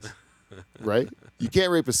feelings. Right? You can't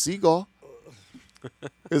rape a seagull.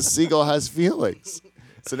 Because a seagull has feelings.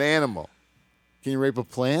 It's an animal. Can you rape a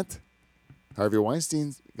plant? Harvey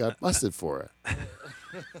Weinstein got busted for it.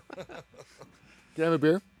 Can I have a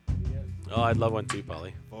beer? Oh, I'd love one too,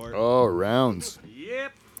 Polly. Oh, rounds.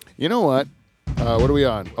 Yep. You know what? What are we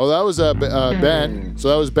on? Oh, that was Ben. So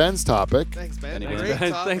that was Ben's topic. Thanks, Ben. Anyway. Great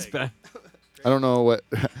Ben, topic. thanks, Ben. I don't know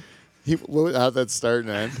how'd that start and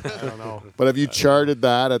end. I don't know. But if you charted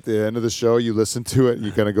that at the end of the show, you listen to it, and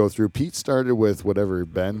you kind of go through. Pete started with whatever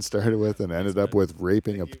Ben started with and ended up with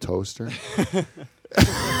raping a toaster.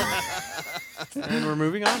 And we're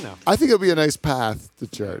moving on now. I think it'll be a nice path to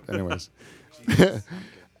chart. Anyways.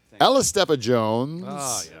 Ella Steppa Jones.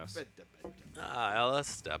 Oh, yes. Ella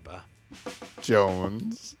Steppa.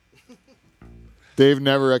 Jones. Dave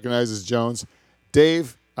never recognizes Jones.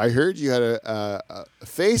 Dave, I heard you had a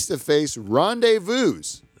face-to-face rendezvous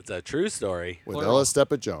It's a true story. with Ella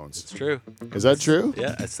Steppa Jones. It's true. Is that true?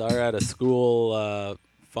 Yeah, I saw her at a school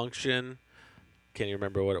function. Can't even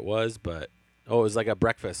remember what it was, but it was like a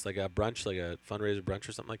breakfast, like a brunch, like a fundraiser brunch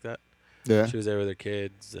or something like that. Yeah. She was there with her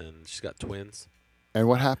kids, and she's got twins. And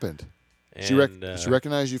what happened? And, She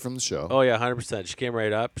recognized you from the show. Oh yeah, 100%. She came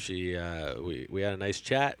right up. We had a nice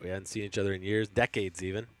chat. We hadn't seen each other in years, decades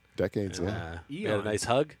even. Decades, And, yeah. we had a nice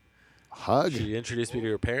hug. Hug. She introduced me to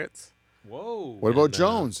her parents. Whoa. What about and,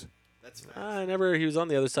 Jones? I never. He was on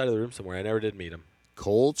the other side of the room somewhere. I never did meet him.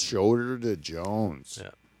 Cold shoulder to Jones.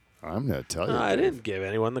 Yeah. I'm going to tell you. I Dave. didn't give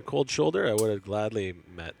anyone the cold shoulder. I would have gladly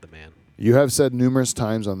met the man. You have said numerous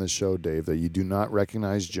times on this show, Dave, that you do not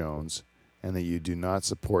recognize Jones and that you do not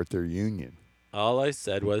support their union. All I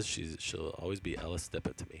said was she'll always be Ella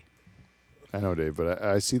Steppa to me. I know, Dave, but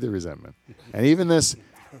I see the resentment. And even this,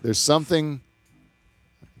 there's something.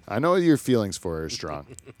 I know your feelings for her are strong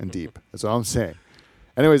and deep. That's all I'm saying.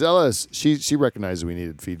 Anyways, Ella, she recognized we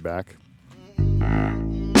needed feedback.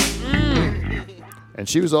 And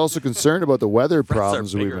she was also concerned about the weather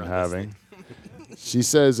problems we've bigger been on this having. She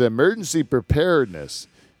says, emergency preparedness.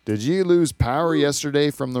 Did you lose power yesterday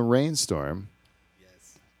from the rainstorm?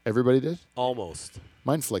 Yes. Everybody did? Almost.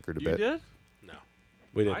 Mine flickered a You bit. did? No.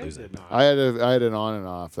 We didn't I lose did it. not. I had an on and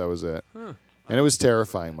off. That was it. And it was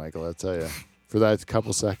terrifying, Michael, I'll tell you, for that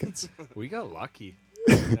couple seconds. We got lucky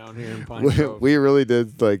down here in Pine Grove. We really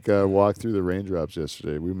did walk through the raindrops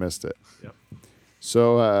yesterday. We missed it. Yep.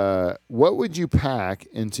 So what would you pack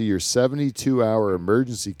into your 72-hour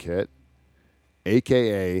emergency kit,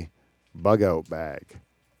 a.k.a. bug-out bag?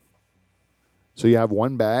 So you have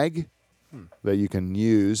one bag that you can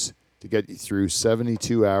use to get you through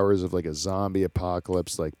 72 hours of like a zombie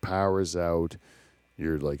apocalypse, like power's out,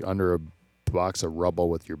 you're like under a box of rubble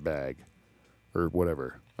with your bag or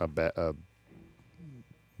whatever,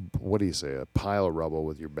 what do you say, a pile of rubble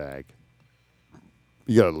with your bag.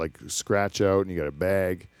 You got to like scratch out, and you got a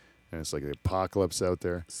bag, and it's like the apocalypse out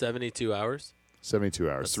there. 72 hours. 72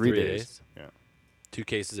 hours, That's 3 days. Yeah. 2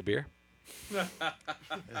 cases of beer. I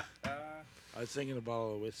was thinking a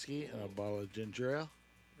bottle of whiskey and a bottle of ginger ale.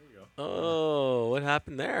 Oh, what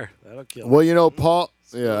happened there? That'll kill. Well, you know, Paul.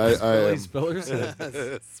 Yeah, Spillers.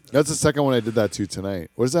 that's the second one I did that to tonight.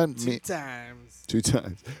 What does that mean? 2 times. 2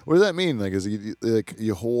 times. What does that mean? Like, is it like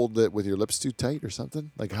you hold it with your lips too tight or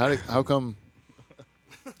something? Like, how come?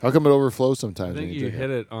 How come it overflows I sometimes? think when you drink hit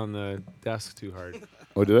it on the desk too hard.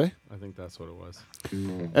 Oh, did I? I think that's what it was.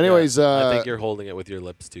 Anyways, I think you're holding it with your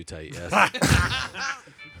lips too tight. Yes.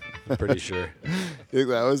 I'm pretty sure. you think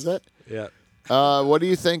that was it? Yeah. What do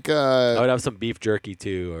you think? I would have some beef jerky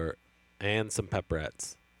too, and some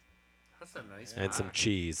pepperettes. That's a nice And some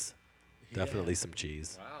cheese. Definitely some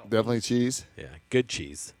cheese. Definitely cheese. Yeah, good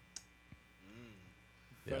cheese.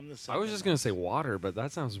 From the I was just gonna say water, but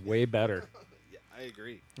that sounds way better. Yeah, I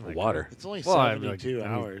agree. Water. It's only Well, I mean, 72 like, I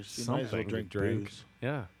mean, hours. You might as well something to drink drink. booze.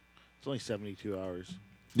 Yeah. It's only 72 hours.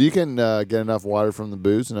 You can get enough water from the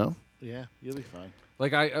booze, no? Yeah, you'll be fine.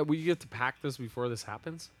 Like we get to pack this before this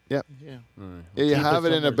happens. Yeah. Yeah, you Keep have it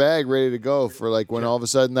it in a somewhere. bag ready to go for like when all of a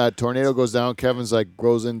sudden that tornado goes down. Kevin's like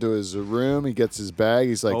goes into his room. He gets his bag.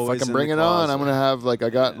 He's like, Always "Fucking in bring the it on! closet. I'm gonna have like I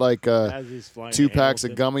got like As he's flying 2 to packs of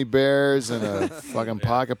Hamilton. gummy bears and a fucking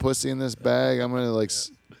pocket pussy in this bag. I'm gonna like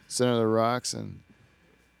sit under the rocks and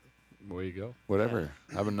Where you go? whatever.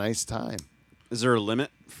 Have a nice time. Is there a limit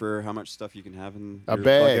for how much stuff you can have in A your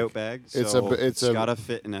bag. bug-out bag? It's So it's a- gotta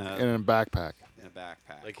fit in In a a backpack.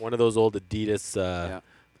 backpack. Like one of those old Adidas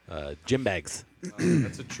gym bags.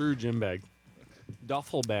 That's a true gym bag.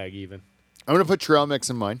 Duffel bag even. I'm gonna put trail mix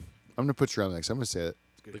in mine. I'm gonna put trail mix. I'm gonna say it.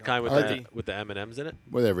 The kind with the M&Ms in it.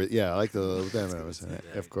 Whatever. Yeah, I like the M&Ms in it,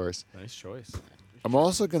 of course. Nice choice. I'm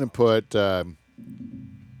also gonna put. This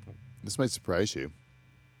might surprise you,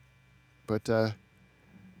 but I'm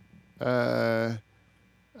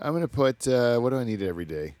gonna put. What do I need every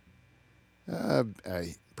day?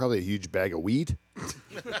 Probably a huge bag of weed.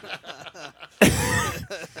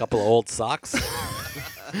 Couple of old socks.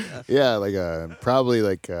 Yeah, like probably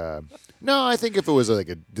like. No, I think if it was like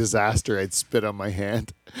a disaster, I'd spit on my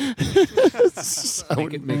hand. Make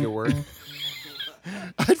it work.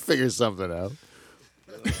 I'd figure something out.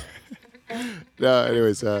 No,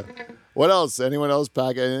 anyways, what else? Anyone else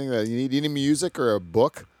pack anything that you need? Any music or a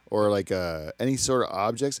book or like any sort of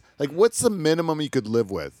objects? Like, what's the minimum you could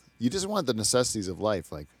live with? You just want the necessities of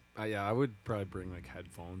life, like. Yeah, I would probably bring like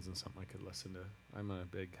headphones and something I could listen to. I'm a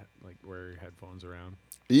big like wear headphones around.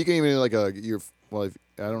 You can even like I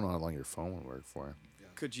don't know how long your phone would work for.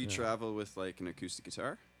 Could you travel with like an acoustic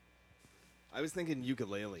guitar? I was thinking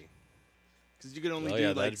ukulele. Because you could only Oh, do yeah,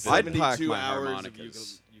 like that'd I'd pack 72 my hours of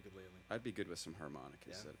harmonicas. ukulele. I'd be good with some harmonicas.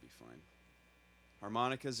 Yeah. That'd be fine.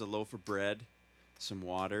 Harmonicas, a loaf of bread, some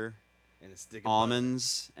water, And a stick of butter.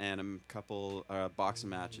 almonds, and a couple box of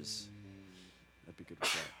matches. That'd be good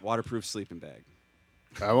with that. Waterproof sleeping bag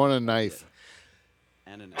I want a knife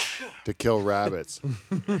and a knife. to kill rabbits, and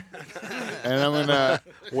I'm gonna.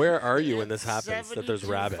 Where are you when this happens? That there's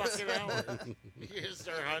rabbits. You can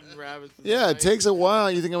start hunting rabbits. with Yeah, a it knife. takes a while.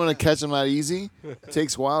 You think I'm gonna catch them that easy? It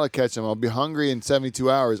takes a while to catch them. I'll be hungry in 72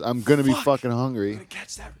 hours. I'm gonna be fucking hungry.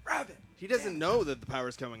 Catch that rabbit. He doesn't know that the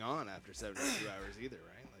power's coming on after 72 hours either,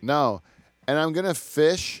 right? Like, No, and I'm gonna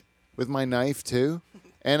fish with my knife too,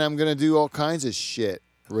 and I'm gonna do all kinds of shit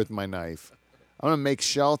with my knife. I'm gonna make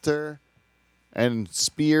shelter and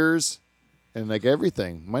spears and like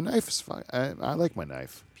everything. My knife is fine. I like my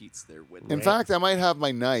knife. Pete's there with In fact, I might have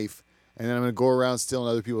my knife, and then I'm gonna go around stealing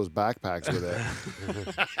other people's backpacks with it.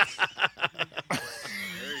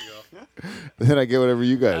 Then I get whatever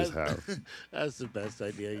you guys have. That's the best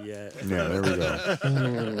idea yet. Yeah, there we go.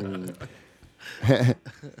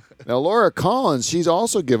 Now, Laura Collins, she's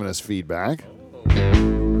also given us feedback.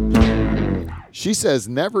 She says,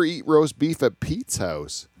 never eat roast beef at Pete's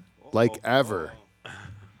house, like ever.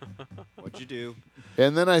 What'd you do?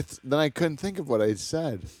 And then I couldn't think of what I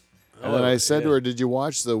said. And then I said to her, did you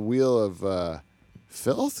watch the Wheel of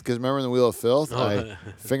Filth? Because remember in the Wheel of Filth, I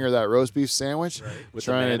fingered that roast beef sandwich, With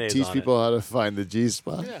the trying to mayonnaise teach on people how to find the G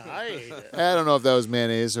spot. Yeah, I ate it. I don't know if that was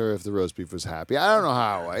mayonnaise or if the roast beef was happy. I don't know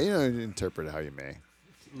how. Interpret it how you may.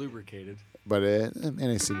 Lubricated. But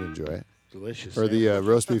mayonnaise seemed to enjoy it. Delicious. Or the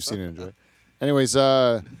roast beef seemed to enjoy it. Anyways,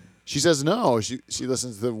 she says no. She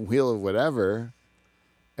listens to the Wheel of Whatever.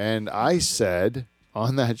 And I said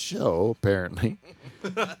on that show, apparently,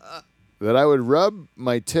 that I would rub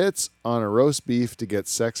my tits on a roast beef to get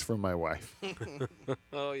sex from my wife.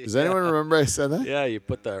 Oh, yeah. Does anyone remember I said that? Yeah, you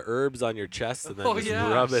put the herbs on your chest and then Oh, just yeah.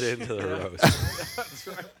 rub it into the roast.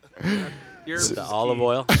 The olive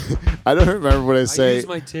oil. I don't remember what I I say. use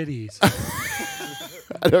my titties.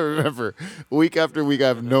 I don't remember. Week after week, I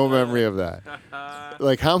have no memory of that.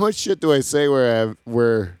 Like, how much shit do I say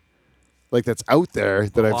where like that's out there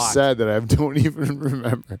that I've lot. said that I don't even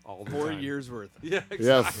remember? All the 4 time. years worth. Yeah, exactly.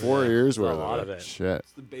 Yeah, 4 years worth lot of of it. it. Shit.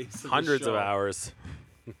 It's the base of the Hundreds of show. hours.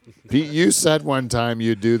 Pete, you said one time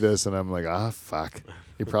you'd do this, and I'm like, fuck.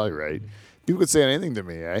 You're probably right. People could say anything to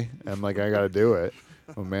me, eh? I'm like, I got to do it.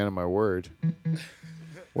 I'm a man of my word.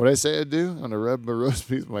 What'd I say I'd do? On a rub my roast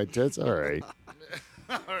piece of my tits? All right.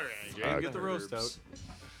 Jay, get the roast out.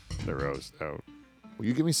 The roast out. Will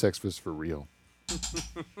you give me Sex Fist for real?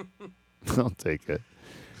 I'll take it.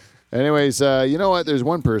 Anyways, you know what? There's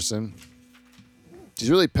one person. She's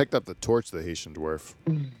really picked up the torch of the Haitian dwarf.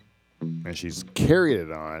 And she's carried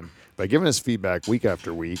it on by giving us feedback week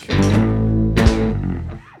after week.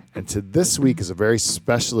 And to this week is a very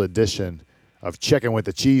special edition of Checking with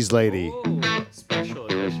the Cheese Lady. Oh, special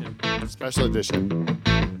edition. Special edition. 1,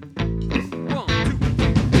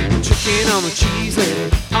 2. Chicken on the cheese lady,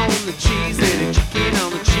 on the cheese lady, chicken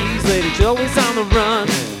on the cheese lady, she's always on the run.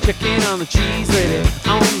 Chicken on the cheese lady,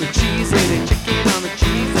 on the cheese lady, chicken on the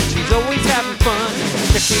cheese lady, she's always having fun.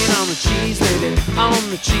 Chicken on the cheese lady, on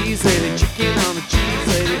the cheese lady, chicken on the cheese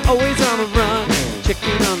lady, always on the run.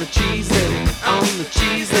 Chicken on the cheese lady, on the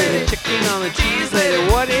cheese lady, chicken on the cheese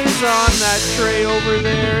lady. What is on that tray over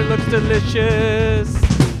there? It looks delicious.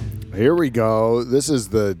 Here we go. This is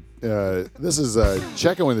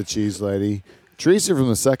Checking with the Cheese Lady. Teresa from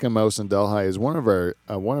the Second Mouse in Delhi is one of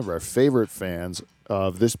our favorite fans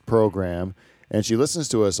of this program, and she listens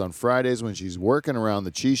to us on Fridays when she's working around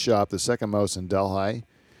the cheese shop, the Second Mouse in Delhi,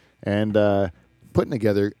 and putting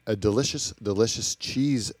together a delicious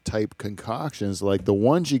cheese type concoctions like the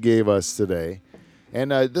one she gave us today. And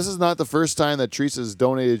this is not the first time that Teresa's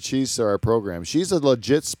donated cheese to our program. She's a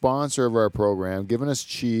legit sponsor of our program, giving us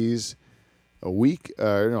cheese a week.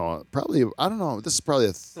 Probably, I don't know. This is probably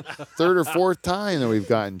a third or fourth time that we've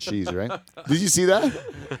gotten cheese, right? Did you see that?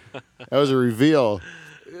 That was a reveal.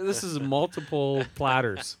 This is multiple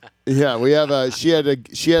platters. Yeah, we have. She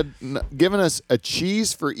had given us a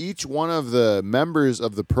cheese for each one of the members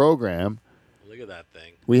of the program. Look at that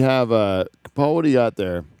thing. We have Paul. What do you got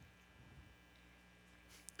there?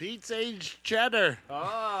 Pete's aged cheddar.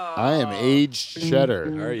 I am aged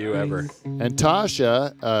cheddar. Are you ever? And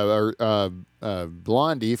Tasha,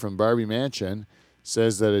 Blondie from Barbie Mansion,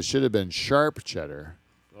 says that it should have been sharp cheddar.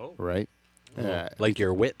 Oh. Right? Like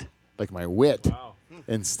your wit? Like my wit. Wow.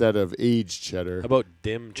 Instead of aged cheddar. How about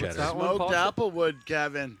dim cheddar? that one? Smoked applewood,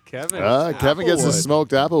 Kevin. Kevin. Kevin gets his Applewood.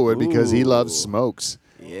 smoked applewood because he loves smokes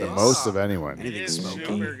the Yes. most of anyone. Anything It's smoky.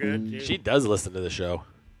 super good, too. She does listen to the show.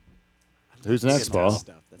 Who's next, Paul?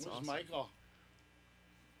 Stuff. That's Who's awesome. Michael?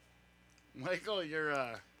 Michael, you're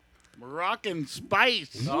Moroccan spice.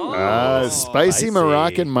 Spicy Spicy.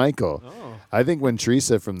 Moroccan Michael. Oh. I think when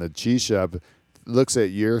Teresa from the cheese shop looks at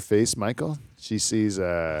your face, Michael, she sees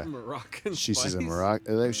Moroccan she sees a spice?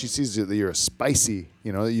 Moroccan. She sees that you're a spicy.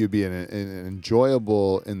 You know, that you'd be an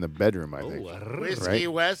enjoyable in the bedroom. I think. Whiskey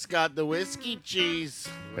Right. West got the whiskey cheese.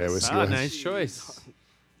 Yeah, whiskey Ah, West. nice choice.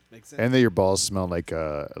 Makes sense. And that your balls smell like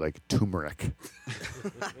turmeric.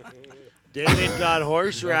 David got That was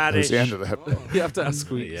horseradish. the end of that. You have to ask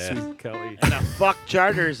Sweet, Yeah. Sweet Kelly. And a fuck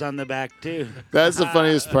charters on the back, too. That's the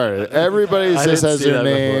funniest part. Everybody I just didn't has see their that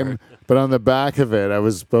name, but on the back of it, I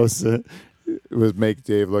was supposed to make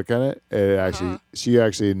Dave look at it. And she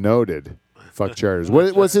actually noted fuck charters.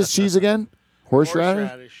 What's his cheese again?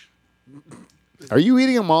 Horseradish? Are you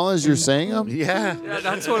eating them all as you're saying them? Yeah. Yeah,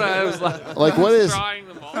 that's what I was like. Like, what is Trying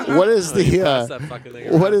them all. what is the Pass that fucking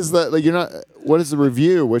thing what around. is the like? You're not. What is the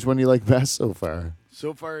review? Which one do you like best so far?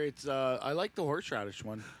 So far, it's I like the horseradish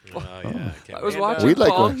one. Oh, yeah. I was And, watching We'd like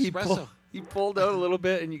Paul. one. He pulled out a little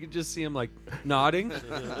bit, and you could just see him like nodding.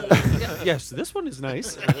 Yeah, yes, this one is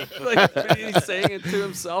nice. Like he's saying it to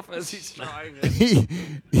himself as he's trying it.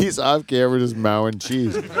 He's off camera just mowing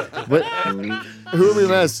cheese. But who will we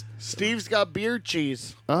miss? Steve's got beer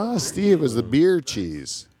cheese. Oh, Steve was the beer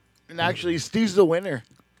cheese. And actually, Steve's the winner.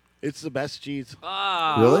 It's the best cheese.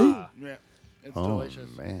 Ah, Really? Yeah. It's Oh delicious.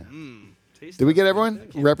 man! Tasty. Did we get everyone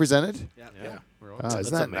represented? Yeah. Yeah. We're all- Oh, isn't That's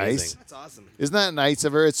that amazing. nice? That's awesome. Isn't that nice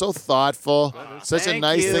of her? It's so thoughtful. Such a Thank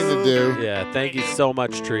nice thing to you. do. Yeah, thank you so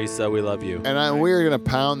much, Teresa. We love you. And we're gonna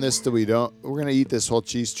pound this till we don't. We're gonna eat this whole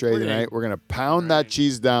cheese tray tonight. We're gonna pound that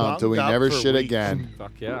cheese down till we Bunged up never for shit weeks. again.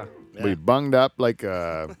 Fuck yeah. We bunged up like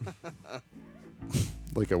a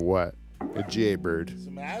like a what? A GA bird.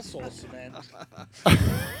 Some asshole cement.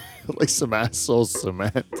 Like some asshole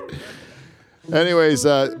cement. Anyways,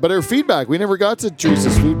 but her feedback. We never got to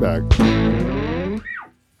Teresa's feedback.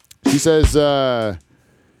 She says, "Ha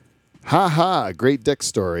ha, great dick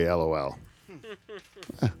story, LOL."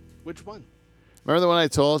 Which one? Remember the one I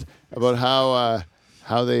told about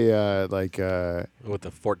how they With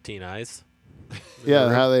the 14 eyes.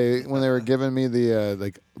 how they when they were giving me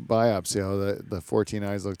the biopsy, how the 14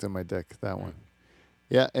 eyes looked at my dick. That one.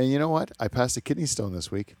 Yeah, and you know what? I passed a kidney stone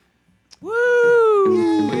this week.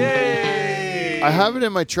 Woo! Yay! I have it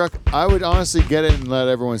in my truck. I would honestly get it and let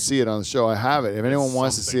everyone see it on the show. I have it. If anyone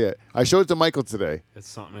wants to see it, I showed it to Michael today. It's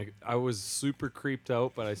something. I was super creeped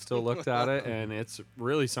out, but I still looked at it, and it's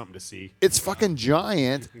really something to see. It's fucking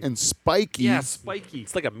giant and spiky. Yeah, spiky.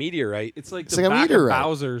 It's like a meteorite. It's like It's the like a back meteorite. of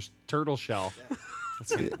Bowser's turtle shell.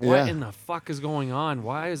 It's like, Yeah. what in the fuck is going on?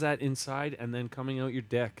 Why is that inside and then coming out your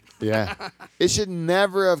dick? Yeah. It should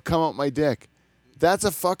never have come out my dick. That's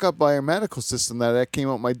a fuck up by our medical system that came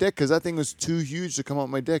out my dick because that thing was too huge to come out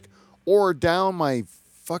my dick or down my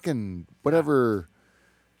fucking whatever.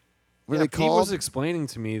 What are they Pete called? was explaining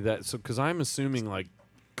to me that because I'm assuming like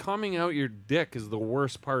coming out your dick is the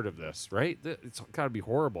worst part of this, right? It's got to be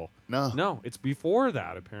horrible. No, it's before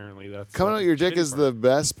that. Apparently, that's Coming out your dick shitty is part. the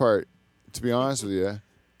best part, to be honest with you,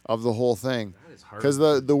 of the whole thing. That is hard. Because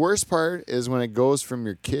the worst part is when it goes from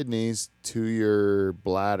your kidneys to your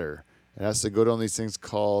bladder. It has to go down these things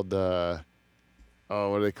called, what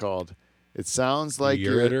are they called? It sounds like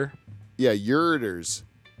Ureter. Yeah, ureters.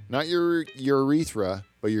 Not your urethra,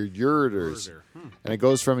 but your ureters. Ureter. And it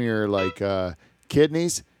goes from your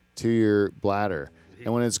kidneys to your bladder.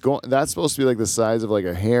 And when it's going, that's supposed to be like the size of like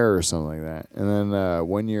a hair or something like that. And then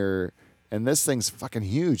when you're, and this thing's fucking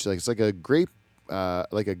huge. Like it's like a grape,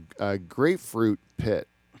 like a grapefruit pit,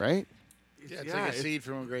 right? Yeah, it's Yeah, like a it- seed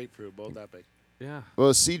from a grapefruit, about that big. Yeah. Well,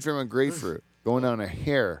 a seed from a grapefruit going down a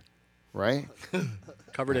hair, right?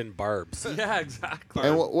 Covered in barbs. Yeah, exactly.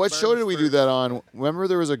 And what show did we do that on? Remember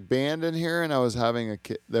there was a band in here and I was having a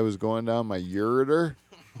kid that was going down my ureter?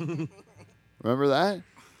 Remember that?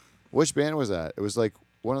 Which band was that? It was like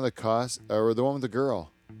one of the or the one with the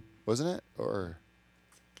girl, wasn't it? Or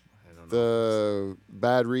I don't know. the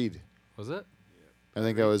Bad Read. Was it? I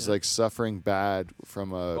think I was like suffering bad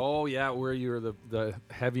from a. Oh yeah, where you were the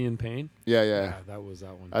heavy in pain. Yeah. That was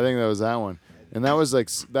that one. I think that was that one, and that was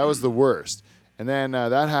that was the worst. And then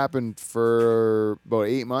that happened for about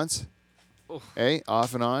 8 months. Oh.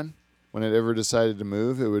 Off and on. When it ever decided to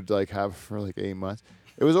move, it would like have for like 8 months.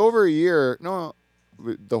 It was over a year. No,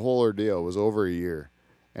 the whole ordeal was over a year,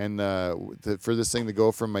 and for this thing to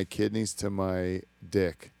go from my kidneys to my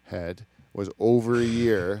dick head was over a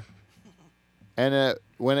year. And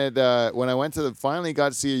when I went to finally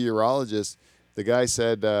got to see a urologist, the guy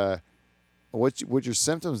said, "What's your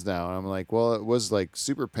symptoms now?" And I'm like, "Well, it was like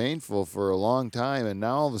super painful for a long time, and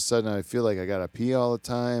now all of a sudden I feel like I gotta pee all the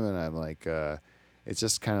time, and I'm like, it's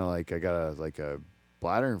just kind of like I got a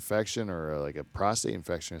bladder infection or like a prostate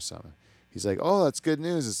infection or something." He's like, "Oh, that's good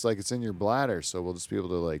news. It's like it's in your bladder, so we'll just be able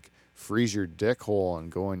to like freeze your dick hole and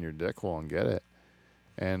go in your dick hole and get it."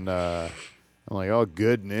 And I'm like, "Oh,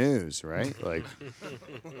 good news, right?" Like,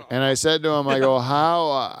 and I said to him, "I go,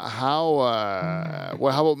 how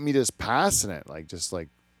about me just passing it, like just like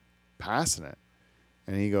passing it?"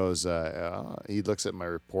 And he goes, he looks at my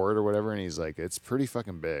report or whatever, and he's like, "It's pretty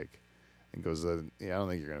fucking big." And goes, "Yeah, I don't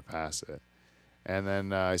think you're gonna pass it." And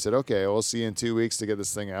then I said, "Okay, we'll see you in 2 weeks to get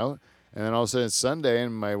this thing out." And then all of a sudden it's Sunday,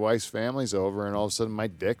 and my wife's family's over, and all of a sudden my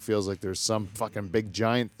dick feels like there's some fucking big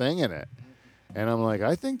giant thing in it. And I'm like,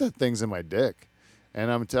 I think that thing's in my dick. And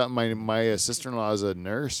I'm telling my sister-in-law is a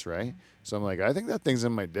nurse, right? So I'm like, I think that thing's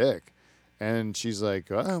in my dick. And she's like,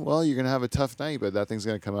 well, you're going to have a tough night, but that thing's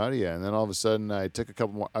going to come out of you. And then all of a sudden I took a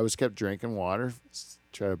couple more. I kept drinking water,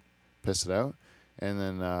 try to piss it out. And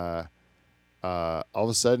then all of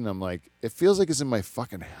a sudden I'm like, it feels like it's in my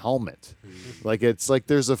fucking helmet. Like it's like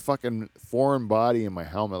there's a fucking foreign body in my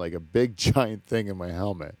helmet, like a big giant thing in my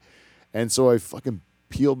helmet. And so I fucking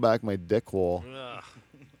peeled back my dick hole,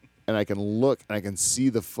 and I can look and I can see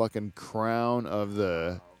the fucking crown of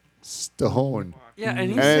the stone. Yeah, and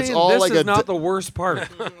he's And it's saying all this like is a not the worst part.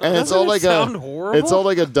 And it's all like sound horrible? it's all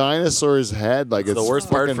like a dinosaur's head. Like It's the worst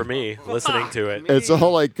part fucking- for me listening to it. It's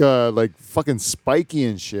all like fucking spiky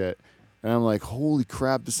and shit. And I'm like, holy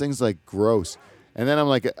crap, this thing's like gross. And then I'm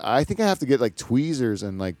like, I think I have to get like tweezers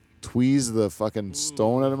and like tweeze the fucking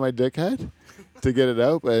stone out of my dick head to get it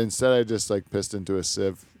out. But instead I just like pissed into a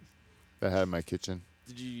sieve that I had in my kitchen.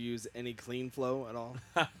 Did you use any clean flow at all?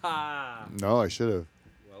 No, I should have.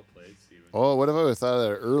 Well played, Steven. Oh, what if I would have thought of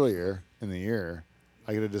that earlier in the year?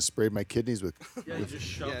 I could have just sprayed my kidneys with. Yeah, you just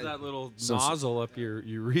shove Yeah. that little Some- nozzle up your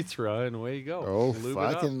urethra, and away you go. Oh, Lube it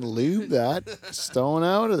up. fucking lube that stone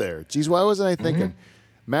out of there. Jeez, why wasn't I thinking?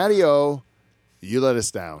 Matty O You let us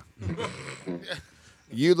down.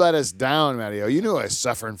 You let us down, Matty. You knew I was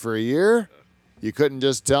suffering for a year. You couldn't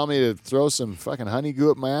just tell me to throw some fucking honey goo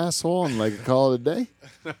up my asshole and like call it a day?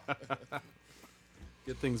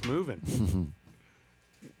 Get things moving.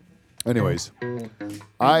 Anyways,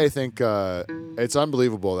 I think it's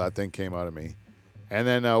unbelievable that thing came out of me. And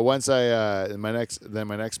then once my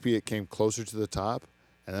next pee, it came closer to the top.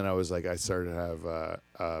 And then I started to have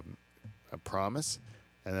a promise.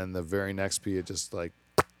 And then the very next pee, it just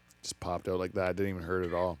popped out like that. It didn't even hurt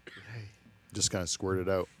at all. Just kind of squirted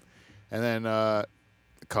out. And then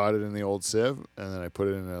caught it in the old sieve. And then I put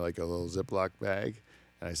it in a little Ziploc bag.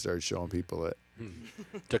 And I started showing people it.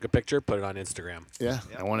 Took a picture, put it on Instagram. Yeah,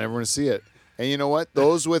 I want everyone to see it. And you know what?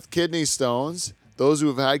 Those with kidney stones, those who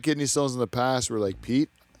have had kidney stones in the past were like, Pete,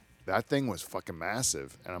 that thing was fucking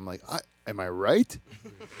massive. And I'm like, am I right?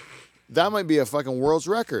 That might be a fucking world's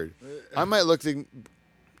record. I might look to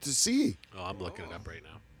see. Oh, I'm looking it up right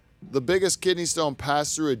now. The biggest kidney stone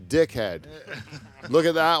passed through a dickhead. Look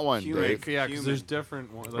at that one, Dave. Yeah, because there's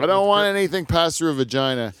different ones. I don't want anything passed through a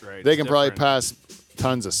vagina. Right, They it's can probably different. pass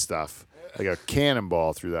tons of stuff. Like a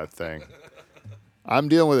cannonball through that thing. I'm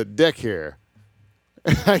dealing with a dick here.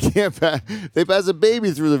 I can't pass. They pass a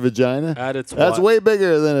baby through the vagina. That's way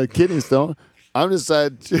bigger than a kidney stone. I'm just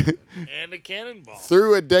saying And a cannonball.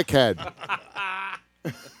 through a dickhead.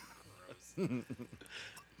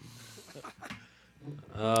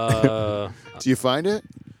 Do you find it?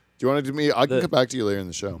 Do you want to do me? I can come back to you later in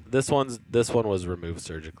the show. This one was removed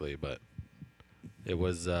surgically, but it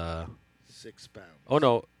was 6 pounds. oh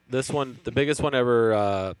no, this one, the biggest one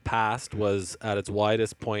ever passed was at its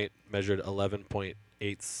widest point, measured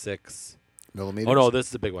 11.86 Millimeters? Oh no, this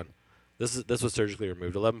is the big one. This was surgically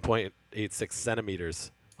removed, 11.86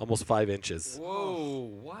 centimeters, almost 5 inches.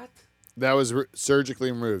 Whoa, what? That was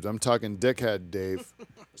surgically removed. I'm talking dickhead, Dave.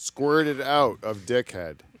 Squirted out of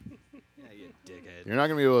dickhead. Yeah, you dickhead. You're not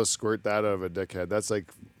going to be able to squirt that out of a dickhead. That's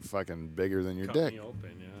like fucking bigger than your Cut dick. me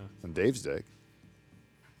open, yeah. And Dave's dick.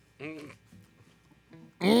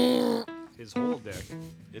 His whole dick.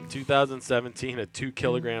 In 2017, a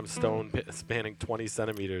 2-kilogram stone spanning 20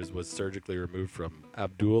 centimeters was surgically removed from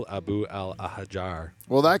Abdul Abu al-Hajar.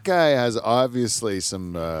 Well, that guy has obviously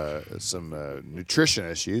some nutrition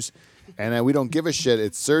issues, and we don't give a shit.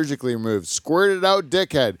 It's surgically removed. Squirted out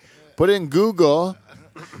dickhead. Put in Google.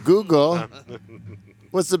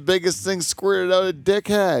 What's the biggest thing squirted out of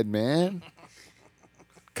dickhead, man?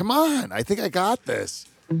 Come on. I think I got this.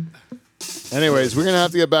 Anyways, we're going to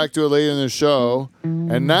have to get back to it later in the show.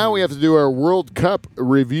 And now we have to do our World Cup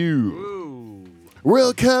review. Ooh.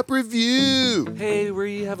 World Cup review. Hey, where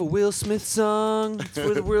you have a Will Smith song? It's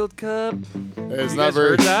for the World Cup. It's You not guys very.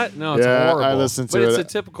 heard that? No, it's Yeah, horrible. I listened to but it's it. a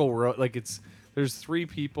typical there's 3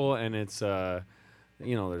 people and it's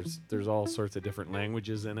there's all sorts of different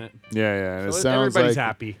languages in it. Yeah. And it So sounds everybody's like.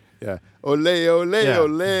 happy. Yeah. Ole, ole, Yeah.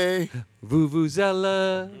 ole.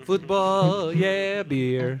 Vuvuzela, football, yeah,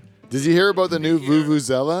 beer. Did you hear about the new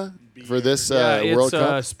Vuvuzela for this It's World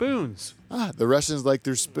Cup? spoons. The Russians like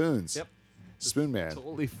their spoons. Yep. Spoon man.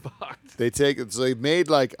 Totally fucked. They take it, so they made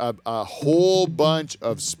like a whole bunch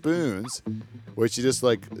of spoons, which you just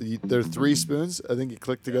there are 3 spoons. I think you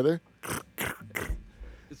click together.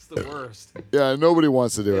 It's the worst. Yeah, nobody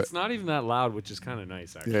wants to do It's it. not even that loud, which is kind of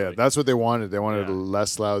nice, actually. Yeah, that's what they wanted. They wanted Yeah. it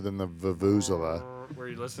less loud than the Vuvuzela. Where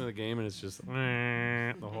you listen to the game and it's just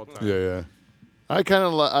the whole time. Yeah. I kind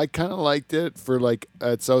of liked it for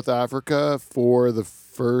at South Africa for the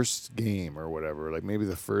first game or whatever. Like maybe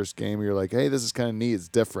the first game you're like, hey, this is kind of neat. It's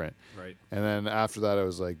different. Right. And then after that, I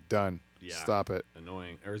was like, done. Yeah. Stop it.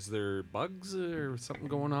 Annoying. Or is there bugs or something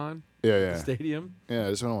going on Yeah, in yeah. the stadium? Yeah, I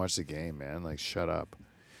just want to watch the game, man. Like, shut up.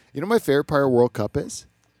 You know, my favorite part of World Cup is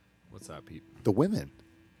What's that, Pete? the women.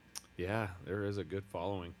 Yeah, there is a good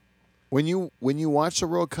following. When you watch the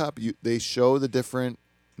World Cup, they show the different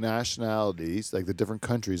nationalities, like the different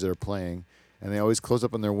countries that are playing, and they always close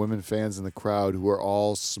up on their women fans in the crowd who are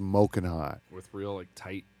all smoking hot. With real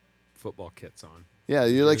tight football kits on. Yeah,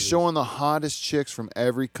 you're like Jerseys. showing the hottest chicks from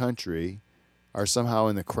every country are somehow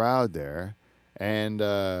in the crowd there, and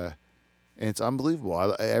it's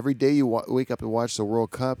unbelievable. Every day you wake up and watch the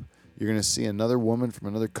World Cup, you're gonna see another woman from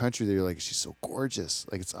another country that you're like, she's so gorgeous,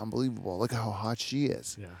 like it's unbelievable. Look how hot she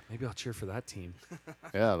is. Yeah, maybe I'll cheer for that team.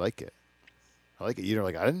 Yeah, I like it. You know,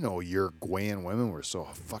 I didn't know Uruguayan women were so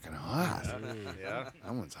fucking hot. Yeah.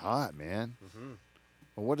 That one's hot, man.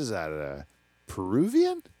 Well, what is that?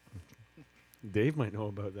 Peruvian? Dave might know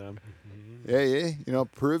about them. Yeah. You know,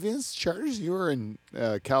 Peruvians? Charters, you were in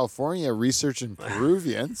California researching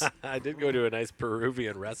Peruvians. I did go to a nice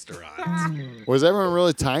Peruvian restaurant. Was everyone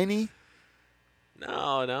really tiny?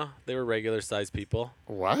 No. They were regular-sized people.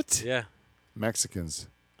 What? Yeah. Mexicans.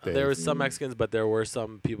 There Dave. was some Mexicans, but there were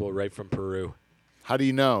some people right from Peru. How do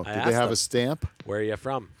you know? I Did they asked have them. a stamp? Where are you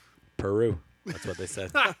from? Peru. That's what they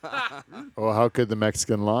said. Well, how could the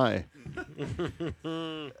Mexican lie?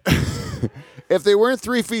 If they weren't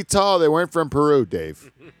 3 feet tall, they weren't from Peru,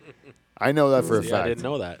 Dave. I know that for a See, fact. I didn't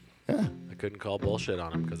know that. Yeah. I couldn't call bullshit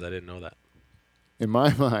on them because I didn't know that. In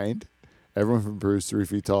my mind, everyone from Peru is 3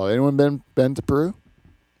 feet tall. Anyone been to Peru?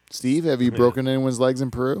 Steve, have you broken anyone's legs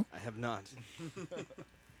in Peru? I have not.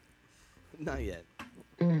 Not yet.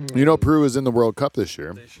 You know Peru is in the World Cup this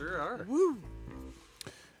year. They sure are.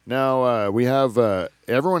 Now, we have,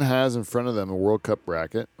 everyone has in front of them a World Cup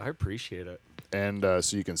bracket. I appreciate it. And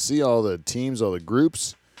so you can see all the teams, all the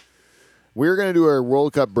groups. We're going to do our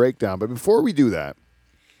World Cup breakdown. But before we do that,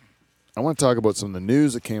 I want to talk about some of the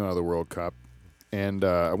news that came out of the World Cup. And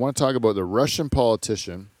I want to talk about the Russian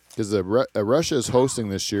politician, because Russia is hosting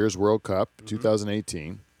this year's World Cup,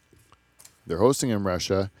 2018. They're hosting in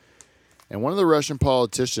Russia. And one of the Russian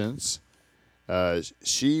politicians,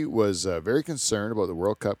 she was very concerned about the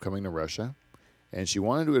World Cup coming to Russia. And she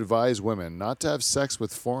wanted to advise women not to have sex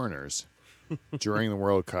with foreigners during the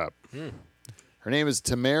World Cup. Her name is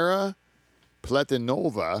Tamara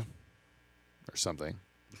Pletinova, or something.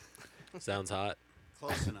 Sounds hot.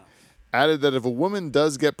 Close enough. Added that if a woman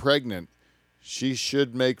does get pregnant, she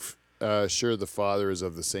should make sure the father is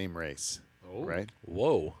of the same race. Oh. Right?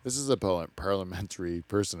 Whoa. This is a parliamentary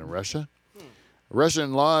person in Russia. A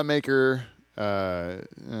Russian lawmaker,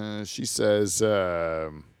 she says,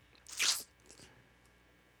 there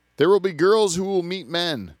will be girls who will meet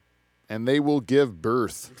men, and they will give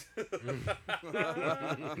birth.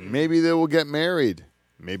 Maybe they will get married.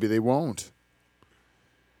 Maybe they won't.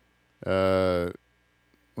 What'd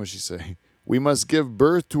she say? We must give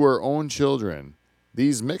birth to our own children.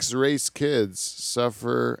 These mixed-race kids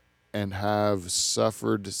suffer and have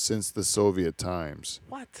suffered since the Soviet times.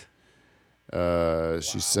 What?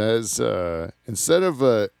 She says, instead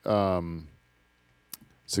of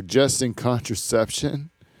suggesting contraception,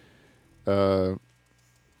 it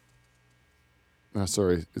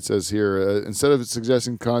says here, instead of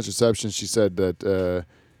suggesting contraception, she said that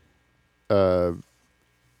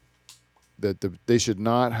they should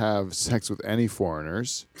not have sex with any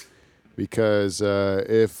foreigners, because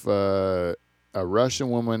if a Russian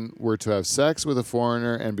woman were to have sex with a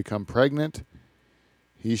foreigner and become pregnant,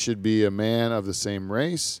 he should be a man of the same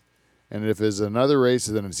race, and if it's another race,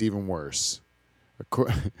 then it's even worse.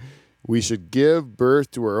 We should give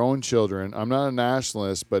birth to our own children. I'm not a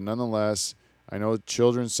nationalist, but nonetheless, I know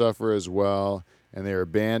children suffer as well, and they are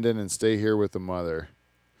abandoned and stay here with the mother.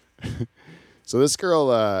 So this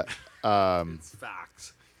girl, It's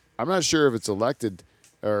facts. I'm not sure if it's elected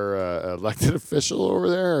or elected official over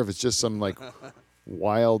there, or if it's just some like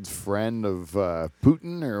wild friend of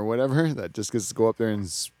Putin or whatever that just gets to go up there and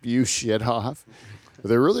spew shit off. But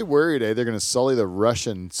they're really worried, they're going to sully the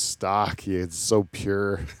Russian stock. It's so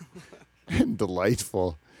pure and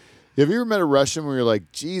delightful. Have you ever met a Russian where you're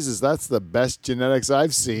like, Jesus, that's the best genetics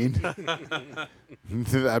I've seen?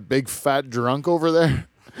 That big fat drunk over there?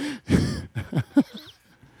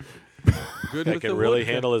 Good That with can the really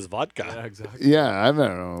vodka. handle his vodka. Yeah, exactly. Yeah, I've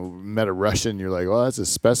met a Russian. You're like, well, that's a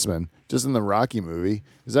specimen. Just in the Rocky movie.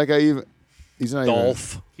 Is that guy even? He's not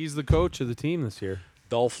Dolph. He's the coach of the team this year.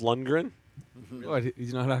 Dolph Lundgren. What?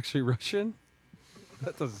 He's not actually Russian?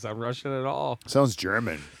 That doesn't sound Russian at all. even. Sounds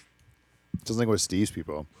German. Sounds like what Steve's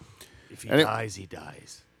people. If he Any- dies, he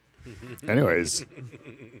dies. Anyways,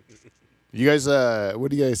 you guys,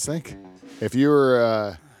 what do you guys think? If you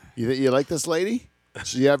were, you like this lady?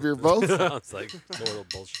 Should you have your vote? Sounds like total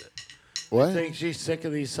bullshit. I What? think she's sick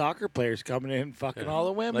of these soccer players coming in and fucking all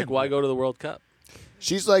the women. Like, why go to the World Cup?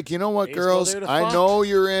 She's like, you know what, He's go girls? there to I fuck. know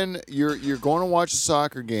you're going to watch a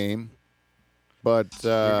soccer game, but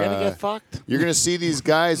You're gonna get fucked. you're gonna see these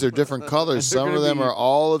guys. They're different colors. They're Some of gonna them be- are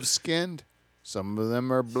olive skinned. Some of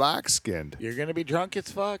them are black skinned. You're gonna be drunk as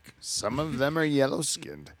fuck. Some of them are yellow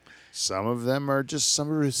skinned. Some of them are just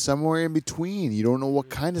somewhere in between. You don't know what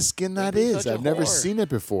kind of skin that be is. such a I've never whore. seen it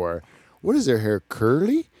before. What is their hair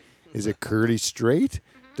curly? Is it curly straight?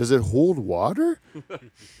 Does it hold water?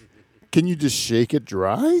 Can you just shake it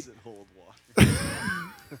dry?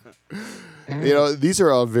 You know, these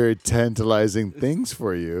are all very tantalizing things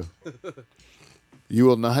for you. You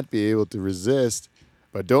will not be able to resist,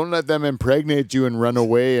 but don't let them impregnate you and run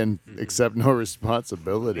away and accept no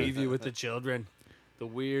responsibility. Leave you with the children. The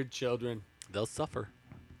weird children. They'll suffer.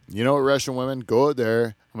 You know what, Russian women? Go out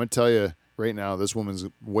there. I'm going to tell you right now, this woman's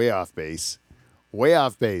way off base. Way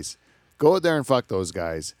off base. Go out there and fuck those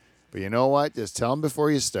guys. But you know what? Just tell them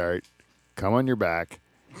before you start, come on your back,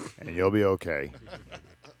 and you'll be okay.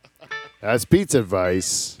 That's Pete's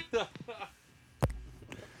advice.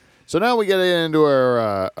 So now we get into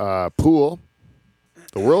our pool,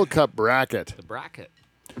 the World Cup bracket. The bracket.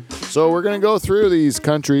 So we're going to go through these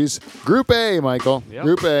countries. Group A, Michael. Yep.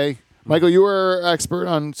 Group A. Michael, you are our expert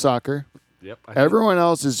on soccer. Yep. Everyone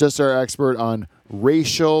else is just our expert on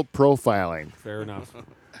racial profiling, Fair enough.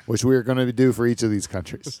 which we are going to do for each of these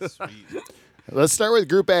countries. Let's start with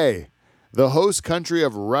Group A. The host country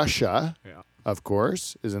of Russia, Yeah. of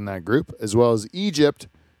course, is in that group, as well as Egypt,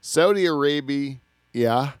 Saudi Arabia.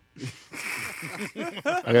 Yeah.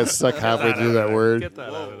 I got stuck halfway through that word. Get that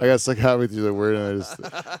out of I got stuck halfway through the word,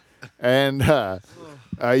 and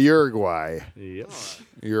Uruguay. Yep.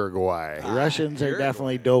 Uruguay. Russians are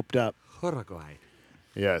definitely doped up. Uruguay.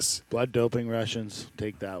 Yes. Blood doping Russians.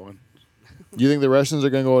 Take that one. You think the Russians are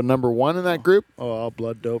going to go number one in that group? Oh, all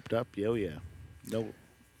blood doped up? Yeah, No.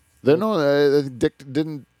 They no. Dick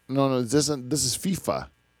didn't. No. This is FIFA.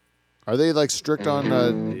 Are they like strict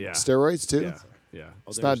on Yeah. steroids too? Yeah. Yeah.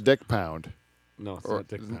 It's not Dick Pound. No, it's Or- not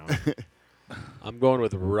Dick Pound. I'm going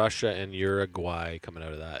with Russia and Uruguay coming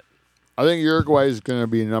out of that. I think Uruguay is going to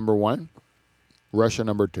be number one. Russia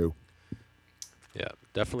number two. Yeah,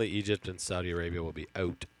 definitely Egypt and Saudi Arabia will be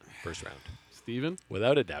out first round, Steven?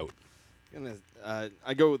 without a doubt.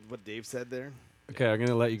 I go with what Dave said there. Okay, I'm going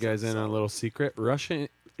to let you guys in on a little secret. Russia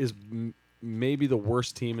is maybe the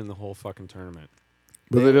worst team in the whole fucking tournament.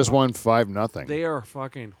 But they just won 5-0. They are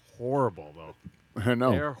fucking horrible, though. I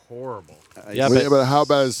know. They're horrible. Yeah, But how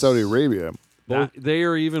bad is Saudi Arabia? They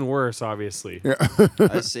are even worse, obviously.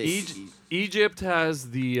 I say Egypt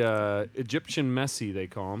has the Egyptian Messi, they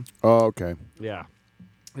call him. Oh, okay. Yeah.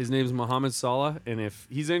 His name's Mohamed Salah, and if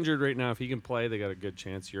he's injured right now, if he can play, they got a good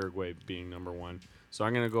chance Uruguay being number one. So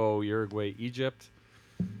I'm going to go Uruguay, Egypt.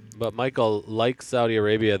 But Michael, like Saudi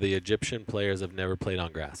Arabia, the Egyptian players have never played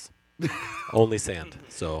on grass, only sand.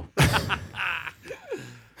 So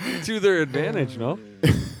To their advantage, no?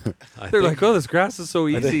 I They're think- like, oh, this grass is so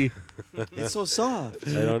easy. it's so soft.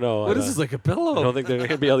 I don't know. What is this, like a pillow? I don't think they're going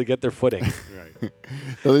to be able to get their footing. Right.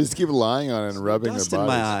 So they just keep lying on it and rubbing their Dust in my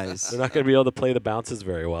bodies. eyes. They're not going to be able to play the bounces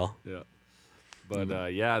very well. Yeah.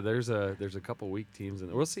 But yeah, there's a couple weak teams,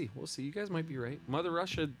 and we'll see. We'll see. You guys might be right. Mother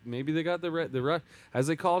Russia, maybe they got the as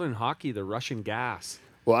they call it in hockey, the Russian gas.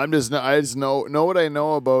 Well, I just know what I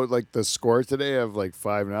know about like the score today of like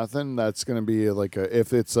 5-0. That's going to be like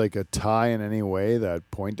if it's like a tie in any way, that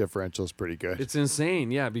point differential is pretty good. It's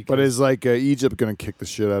insane, yeah. Because But is like Egypt going to kick the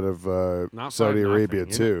shit out of not Saudi 5-0. Arabia You're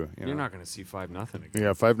too? Not, you're not going to see 5-0 again. Yeah,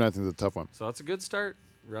 5-0 is a tough one. So that's a good start,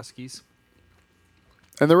 Ruskies.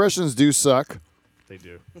 And the Russians do suck. They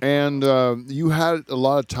do. And you had a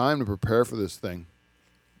lot of time to prepare for this thing.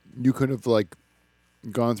 You could have like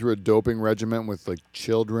gone through a doping regimen with like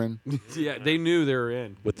children. Yeah, they knew they were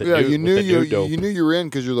in. With the Yeah, new, you knew with the new dope. you knew you were in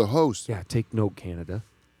because you're the host. Yeah, take note, Canada.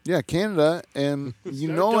 Yeah, Canada, and you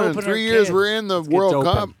Start know, in doping 3 our years kids. we're in the get World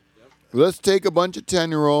doping. Cup. Let's take a bunch of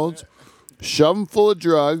 10-year-olds, shove them full of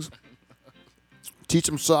drugs, teach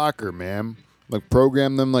them soccer, man. Like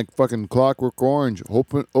program them like fucking Clockwork Orange.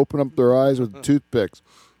 Open up their eyes with toothpicks.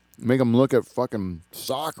 Make them look at fucking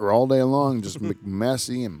soccer all day long, just make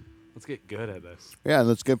messy and Let's get good at this. yeah,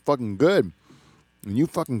 let's get fucking good. And you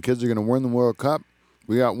fucking kids are gonna win the World Cup.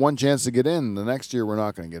 We got one chance to get in. The next year we're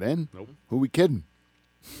not gonna get in. Nope. Who we kidding?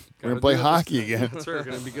 We're gonna Gotta play do it. hockey again. That's right. We're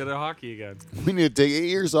going to be good at hockey again. We need to take 8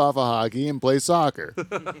 years off of hockey and play soccer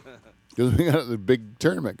because we got the big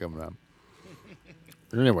tournament coming up.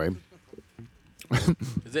 Anyway,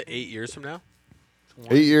 Is it 8 years from now?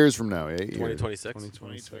 8 years from now, 8 years. 2026?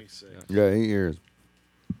 2026. Yeah. Yeah, 8 years.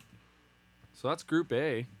 So that's Group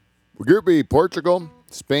A. Group B: Portugal,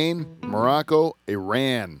 Spain, Morocco,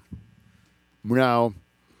 Iran. Now,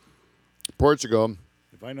 Portugal,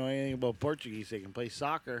 If I know anything about Portuguese, they can play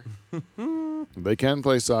soccer. they can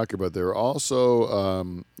play soccer, but they're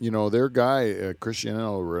also, their guy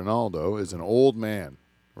Cristiano Ronaldo is an old man,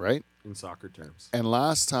 right? In soccer terms. And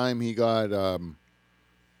last time he got,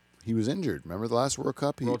 he was injured. Remember the last World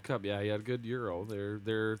Cup? World Cup, yeah, he had a good Euro.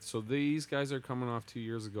 So these guys are coming off 2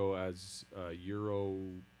 years ago as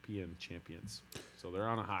European champions. So they're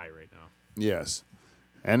on a high right now. Yes.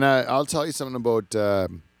 And I'll tell you something about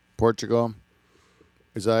Portugal.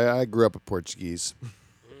 Is I grew up with Portuguese.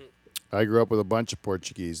 I grew up with a bunch of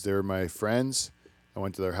Portuguese. They were my friends. I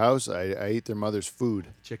went to their house. I ate their mother's food.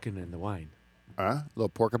 Chicken and the wine. Little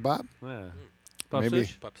pork kebab? Yeah. Maybe.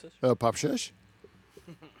 Popsish? Pop shish?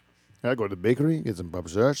 I go to the bakery, get some pop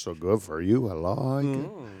shish. So good for you. I like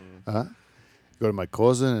it. Go to my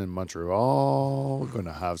cousin in Montreal. We're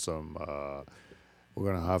gonna have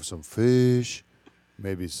some fish.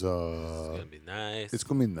 Maybe It's gonna be nice. it's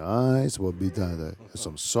gonna be nice. We'll be down there.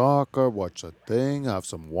 Some soccer, watch a thing, have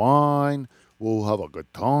some wine. We'll have a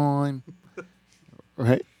good time.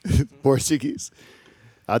 Right? Portuguese.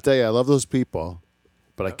 I'll tell you, I love those people,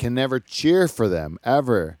 but I can never cheer for them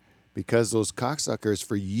ever because those cocksuckers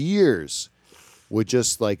for years would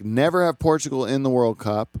just like never have Portugal in the World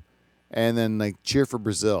Cup and then like cheer for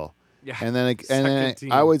Brazil. Yeah. And then Second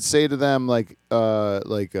team. I would say to them like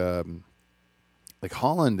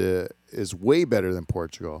Holland is way better than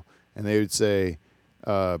Portugal, and they would say,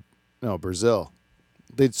 no, Brazil.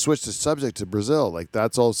 They'd switch the subject to Brazil. Like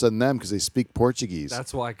that's all of a sudden them because they speak Portuguese.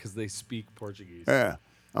 That's why, because they speak Portuguese. Yeah.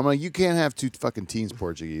 I'm like, you can't have two fucking teams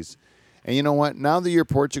Portuguese. And you know what? Now that your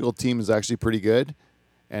Portugal team is actually pretty good,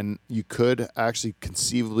 and you could actually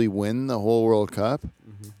conceivably win the whole World Cup,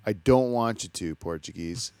 I don't want you to,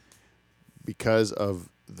 Portuguese, because of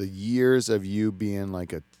the years of you being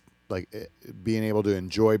being able to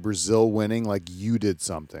enjoy Brazil winning like you did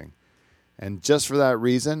something. And just for that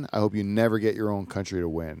reason, I hope you never get your own country to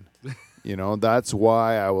win. You know, that's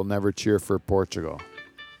why I will never cheer for Portugal.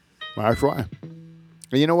 That's why.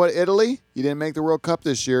 And you know what, Italy? You didn't make the World Cup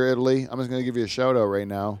this year, Italy. I'm just going to give you a shout out right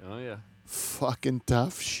now. Oh, yeah. Fucking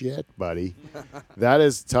tough shit, buddy. That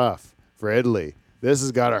is tough for Italy. This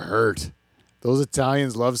has got to hurt. Those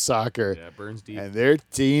Italians love soccer. Yeah, it burns deep. And their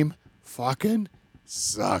team fucking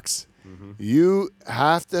sucks. You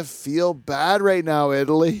have to feel bad right now,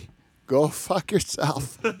 Italy. Go fuck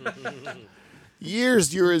yourself.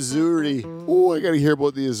 Years you're Azzurri. Oh, I got to hear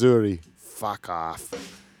about the Azzurri. Fuck off.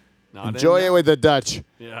 Not Enjoy in- it with the Dutch.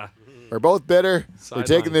 Yeah. We're both bitter. We're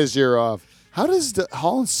taking Sideline. this year off. How does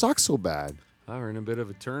Holland suck so bad? Oh, we're in a bit of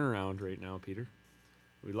a turnaround right now, Peter.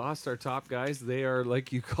 We lost our top guys. They are,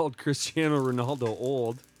 like you called Cristiano Ronaldo,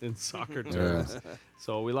 old in soccer terms.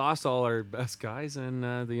 So we lost all our best guys, and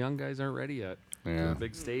the young guys aren't ready yet. Yeah. For a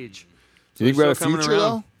big stage. Do you think we they're got a still coming future,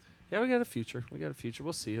 around. though? Yeah, we got a future.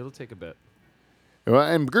 We'll see. It'll take a bit. Well,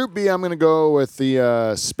 in Group B, I'm going to go with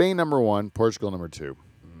the Spain number 1, Portugal number 2.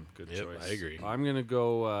 Good Yep, choice. I agree. I'm going to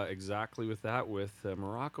go exactly with that, with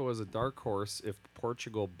Morocco as a dark horse if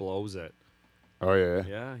Portugal blows it. Oh, yeah.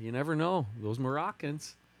 Yeah, you never know. Those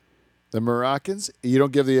Moroccans. The Moroccans, you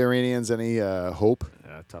don't give the Iranians any hope.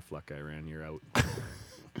 Tough luck, Iran. You're out.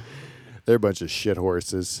 They're a bunch of shit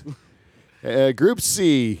horses. Group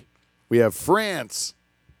C, we have France,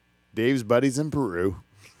 Dave's buddies in Peru,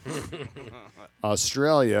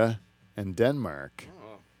 Australia, and Denmark.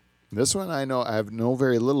 This one I know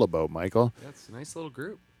very little about, Michael. That's a nice little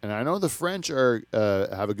group. And I know the French are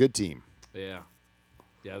have a good team. Yeah.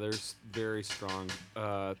 Yeah, they're very strong.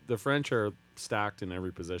 The French are stacked in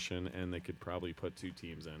every position, and they could probably put 2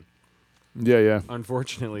 teams in. Yeah, yeah.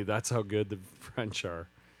 Unfortunately, that's how good the French are.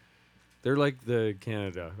 They're like the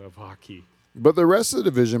Canada of hockey. But the rest of the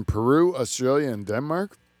division, Peru, Australia, and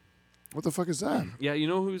Denmark, what the fuck is that? Yeah, you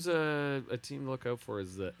know who's a team to look out for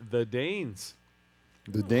is the Danes.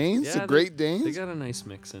 The Danes? Yeah, the Great Danes? They got a nice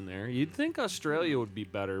mix in there. You'd think Australia would be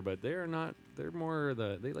better, but they're not. They're more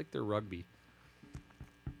they like their rugby.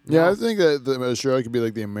 Yeah, No. I think that Australia could be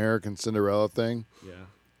like the American Cinderella thing. Yeah.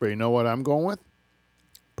 But you know what I'm going with?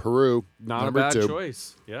 Peru, Not number a bad 2.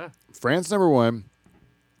 choice. Yeah. France, number 1.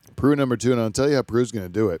 Peru, number 2. And I'll tell you how Peru's going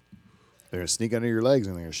to do it. They're going to sneak under your legs,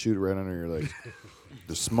 and they're going to shoot right under your legs.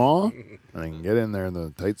 They're small, and they can get in there in the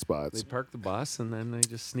tight spots. They park the bus, and then they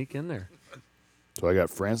just sneak in there. So I got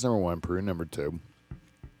France, number 1, Peru, number 2.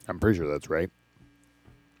 I'm pretty sure that's right.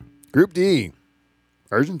 Group D,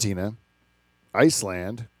 Argentina,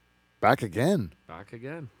 Iceland, back again. Back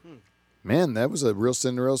again. Man, that was a real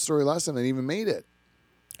Cinderella story last time. They didn't even made it.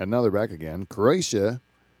 And now they're back again. Croatia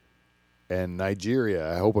and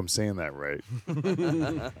Nigeria. I hope I'm saying that right.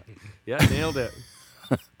 Yeah, nailed it.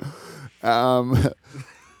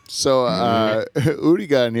 So who do you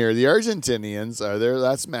got in here? The Argentinians are there.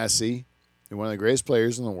 That's Messi, one of the greatest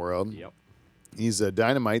players in the world. Yep. He's a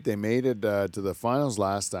dynamite. They made it to the finals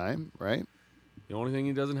last time, right? The only thing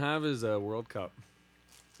he doesn't have is a World Cup.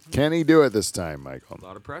 Can he do it this time, Michael? A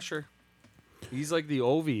lot of pressure. He's like the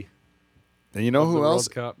Ovi. And you know of the who else?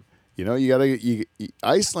 World Cup. You know,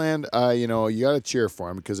 Iceland. You know, you got to cheer for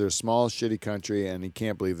him because they're a small, shitty country, and you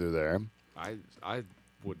can't believe they're there. I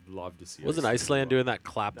would love to see. Wasn't Iceland doing that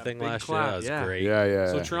clap thing big last clap, year? That was yeah. great. Yeah.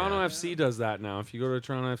 So Toronto FC does that now. If you go to a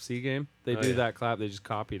Toronto FC game, they Oh, do yeah. that clap. They just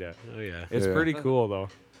copied it. Oh, yeah. It's Yeah. pretty cool though.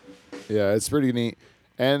 Yeah, it's pretty neat.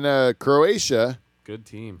 And Croatia Good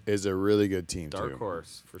team. is a really good team Dark too.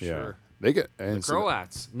 horse for Yeah, sure. they get The and so-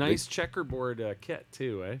 Croats, nice checkerboard kit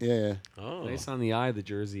too, eh? Yeah. Oh. Nice on the eye, the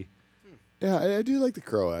jersey. Yeah, I do like the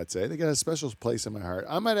Croats. They got a special place in my heart.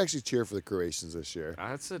 I might actually cheer for the Croatians this year.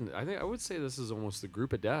 I would say this is almost the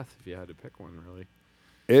group of death if you had to pick one, really.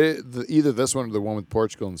 Either this one or the one with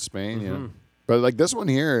Portugal and Spain. Yeah, but like this one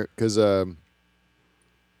here, because I'm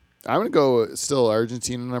gonna go still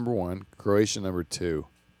Argentina number 1, Croatia number 2.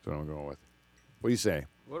 That's what I'm going with. What do you say?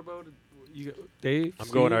 What about you, Dave? I'm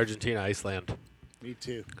going Argentina, Iceland. Me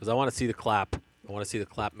too. Because I want to see the clap. I want to see the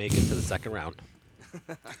clap make it to the second round.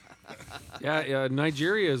 Yeah,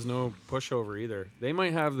 Nigeria is no pushover either. They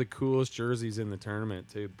might have the coolest jerseys in the tournament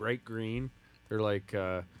too. Bright green. They're like,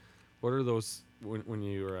 what are those when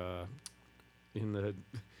you're in the?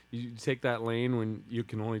 You take that lane when you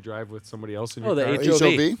can only drive with somebody else in your the car.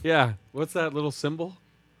 HOV. Yeah. What's that little symbol?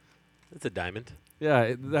 It's a diamond.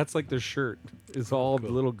 Yeah, that's like their shirt. It's all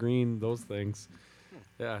little green, those things.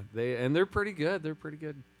 Yeah, they're pretty good. They're pretty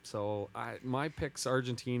good. So my pick's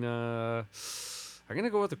Argentina. I'm gonna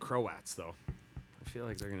go with the Croats though. I feel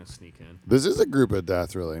like they're gonna sneak in. This is a group of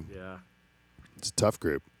death, really. Yeah. It's a tough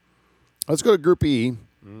group. Let's go to Group E.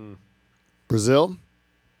 Brazil,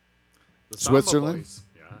 The Samba Switzerland. boys.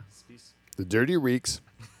 Yeah. the Dirty Reeks,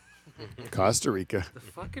 Costa Rica. The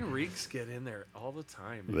fucking Reeks get in there all the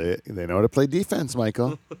time. They know how to play defense,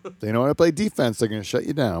 Michael. They know how to play defense. They're going to shut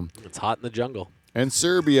you down. It's hot in the jungle. And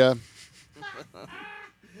Serbia.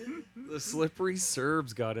 The slippery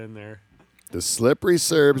Serbs got in there. The slippery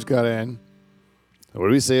Serbs got in. What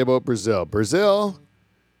do we say about Brazil? Brazil,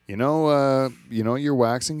 you know your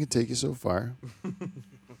waxing can take you so far.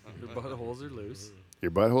 Your buttholes are loose. Your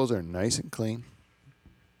buttholes are nice and clean.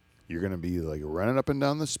 You're going to be like running up and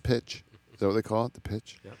down this pitch. Is that what they call it, the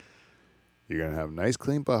pitch? Yep. You're going to have nice,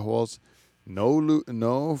 clean buttholes,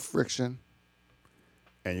 no friction,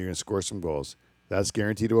 and you're going to score some goals. That's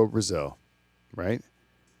guaranteed about Brazil, right?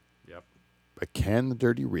 Yep. But can the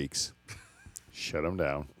Dirty Reeks shut them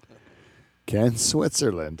down? Can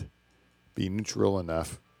Switzerland be neutral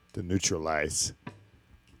enough to neutralize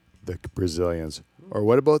the Brazilians? Or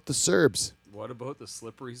what about the Serbs? What about the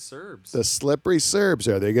slippery Serbs? The slippery Serbs,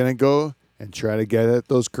 are they going to go and try to get at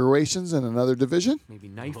those Croatians in another division? Maybe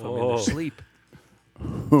knife them in their sleep.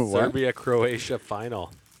 What? Serbia, Croatia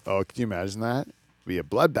final. Oh, can you imagine that? Be a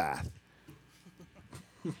bloodbath.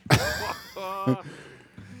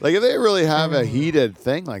 Like if they really have a heated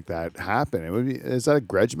thing like that happen, it would be. Is that a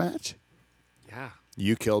grudge match? Yeah.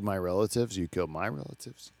 You killed my relatives. You killed my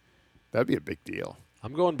relatives. That'd be a big deal.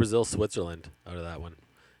 I'm going Brazil, Switzerland out of that one.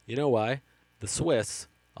 You know why? The Swiss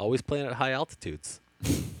always playing at high altitudes,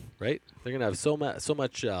 right? They're gonna have so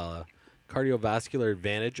much cardiovascular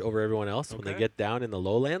advantage over everyone else when they Okay. get down in the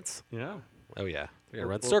lowlands. Yeah. Oh yeah, they're gonna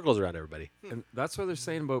run circles around everybody. And that's what they're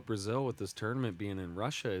saying about Brazil with this tournament being in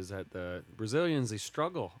Russia is that the Brazilians, they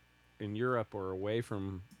struggle in Europe or away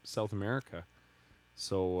from South America.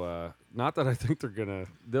 So not that I think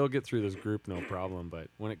they'll get through this group no problem, but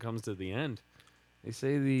when it comes to the end, they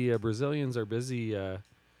say the Brazilians are busy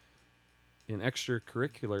in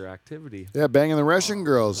extracurricular activity. Yeah, banging the Russian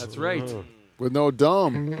girls That's right. with no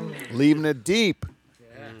dome, leaving it deep,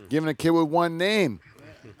 giving a kid with one name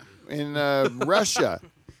in Russia.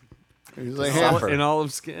 He's like, hey, In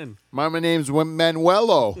olive skin. my name's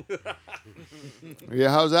Manuelo. Yeah,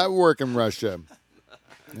 how's that work in Russia?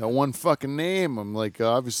 Got one fucking name. I'm like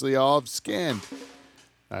obviously olive skinned.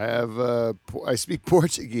 I speak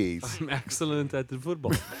Portuguese. I'm excellent at the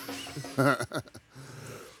football.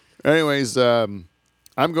 Anyways, I'm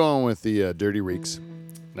going with the Dirty Reeks,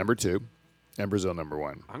 number 2, and Brazil, number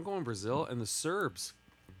 1. I'm going Brazil and the Serbs.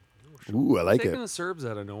 Ooh, I like Taking it. the Serbs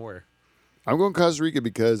out of nowhere. I'm going Costa Rica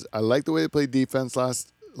because I like the way they played defense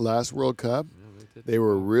last World Cup. They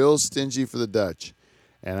were real stingy for the Dutch.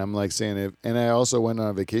 And I'm like saying, and I also went on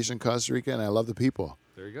a vacation in Costa Rica, and I love the people.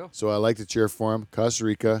 There you go. So I like to cheer for them. Costa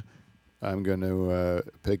Rica, I'm going to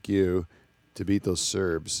pick you to beat those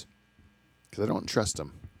Serbs because I don't trust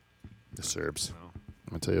them, the Serbs. No. I'm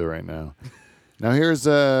going to tell you right now. Now here's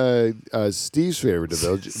Steve's favorite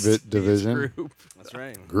division, Group. That's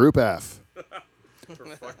right. Group F.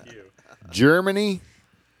 Fuck you. Germany,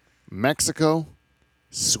 Mexico,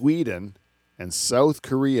 Sweden, and South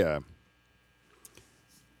Korea.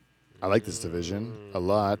 I like this division a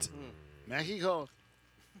lot. Mexico.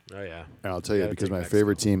 Oh yeah. And I'll tell you, Gotta because take my Mexico.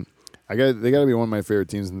 favorite team, they got to be one of my favorite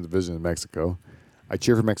teams in the division is Mexico. I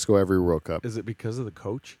cheer for Mexico every World Cup. Is it because of the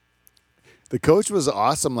coach? The coach was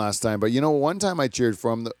awesome last time, but one time I cheered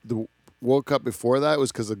for him. The World Cup before that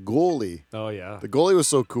was because the goalie. Oh, yeah. The goalie was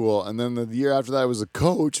so cool, and then the year after that was the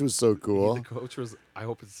coach was so cool. The coach was, I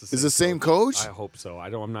hope it's the same Is the same coach? I hope so.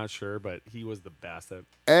 I'm not sure, but he was the best at.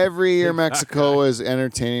 Every year Mexico is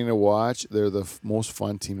entertaining to watch. They're the most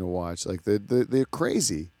fun team to watch. Like they're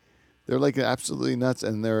crazy. They're like absolutely nuts,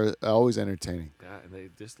 and they're always entertaining. Yeah, and they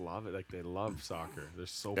just love it. Like they love soccer. They're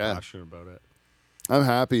so Yeah. passionate about it. I'm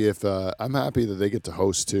happy I'm happy that they get to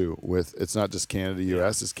host too. With it's not just Canada,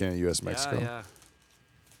 U.S. It's Canada, U.S., Mexico. Yeah,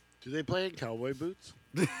 Do they play in cowboy boots?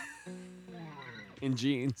 yeah. In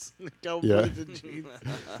jeans. Cowboys Yeah. and jeans.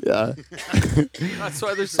 Yeah. That's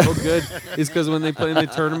why they're so good. Is because when they play in the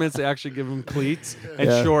tournaments, they actually give them cleats and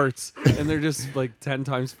Yeah. shorts, and they're just like 10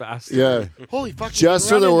 times faster. Yeah. Holy fuck! Just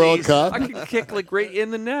for the World Cup. I can kick like right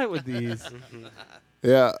in the net with these.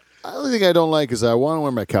 Yeah. The only thing I don't like is I want to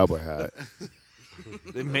wear my cowboy hat.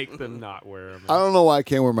 They make them not wear them. I don't know why I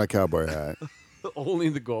can't wear my cowboy hat. Only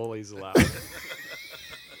the goalies allowed.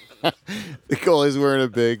 The goalie's wearing a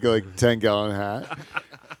big, like, 10-gallon hat.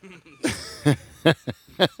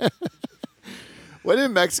 When did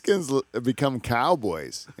Mexicans become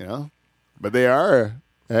cowboys, you know? But they are.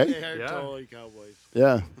 Hey? They are Yeah. totally cowboys.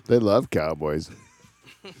 Yeah, they love cowboys.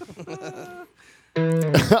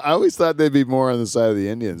 I always thought they'd be more on the side of the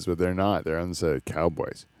Indians, but they're not. They're on the side of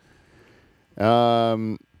cowboys.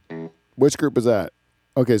 Which group was that?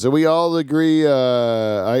 Okay, so we all agree.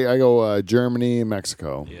 I go Germany and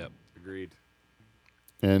Mexico. Yep, agreed.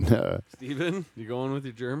 And Steven, you going with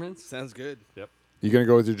your Germans? Sounds good. you going to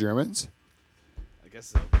go with your Germans? I guess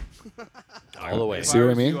so. All the way. See what I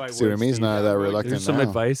was mean? you, I See what I would, mean? He's Steve. not that reluctant Here's some now.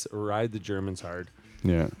 advice: ride the Germans hard.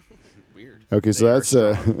 Yeah. Weird. Okay, so that's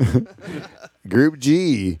Group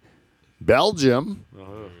G. Belgium.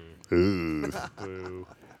 Oh, Ooh. boo.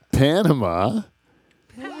 Panama.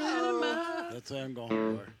 That's what I'm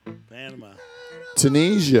going for. Panama.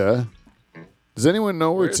 Tunisia. Does anyone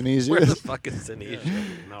know where Tunisia Where the is? fuck is Tunisia?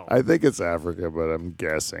 No. I think it's Africa, but I'm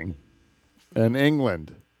guessing. And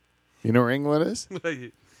England. You know where England is?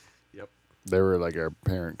 Yep. They were like our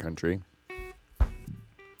parent country.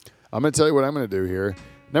 I'm going to tell you what I'm going to do here.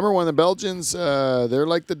 Number one, the Belgians, they're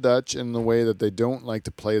like the Dutch in the way that they don't like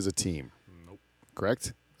to play as a team. Nope.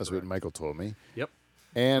 Correct? That's what Michael told me. Yep.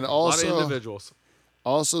 And A lot of also, individuals.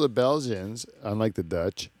 also the Belgians, unlike the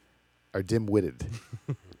Dutch, are dim-witted.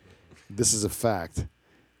 This is a fact.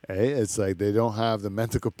 Hey, it's like they don't have the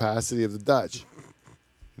mental capacity of the Dutch.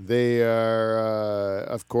 They are,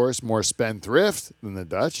 of course, more spendthrift than the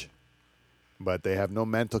Dutch, but they have no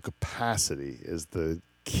mental capacity is the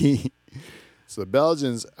key. So the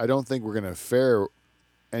Belgians, I don't think we're going to fare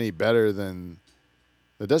any better than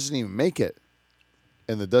the Dutch didn't even make it,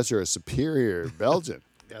 and the Dutch are a superior Belgian.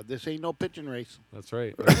 Yeah, this ain't no pitching race. That's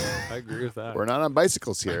right. I agree with that. We're not on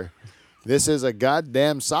bicycles here. This is a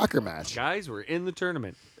goddamn soccer match. Guys, we're in the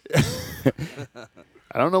tournament.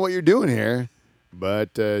 I don't know what you're doing here, but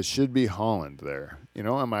should be Holland there. You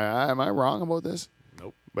know, am I wrong about this?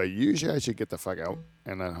 Nope. But usually I should get the fuck out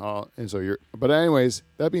and then and so you're. But anyways,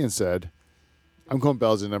 that being said, I'm going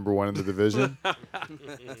Belgium number 1 in the division.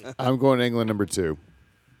 I'm going England number 2,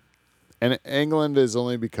 and England is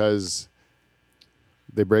only because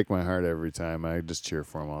they break my heart every time. I just cheer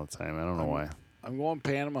for them all the time. I don't know why. I'm going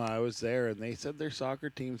Panama. I was there, and they said their soccer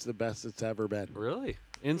team's the best it's ever been. Really?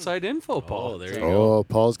 Inside info, Paul. Oh, there you go. Oh,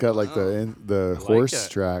 Paul's got like the like horse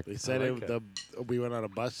it. track. They said like we went on a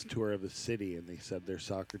bus tour of the city, and they said their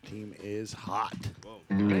soccer team is hot.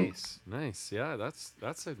 Nice. Yeah, that's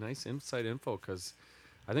a nice inside info because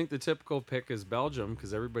I think the typical pick is Belgium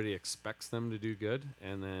because everybody expects them to do good,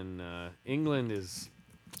 and then England is.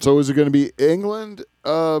 So is it going to be England,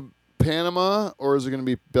 Panama, or is it going to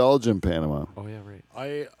be Belgium, Panama? Oh yeah,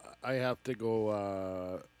 right. I have to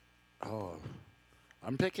go.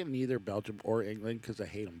 I'm picking neither Belgium or England because I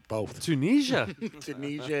hate them both. Tunisia.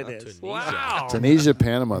 Tunisia it is. Wow. Tunisia,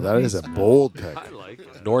 Panama. That is a bold pick. I like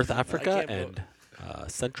it. North I Africa can't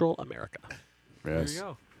and Central America. There Yes. you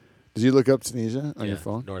go. Did you look up Tunisia on your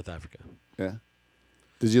phone? North Africa. Yeah.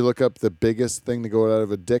 Did you look up the biggest thing to go out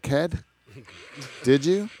of a dickhead? Did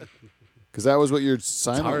you? Because that was what your It's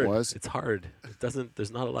assignment hard. was. It's hard. It doesn't. There's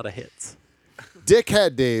not a lot of hits.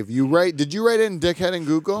 Dickhead, Dave. Did you write in dickhead in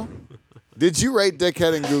Google? Did you write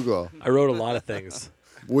dickhead in Google? I wrote a lot of things.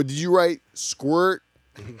 Did you write squirt,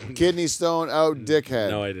 kidney stone, out, dickhead?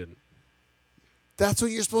 No, I didn't. That's what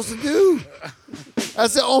you're supposed to do.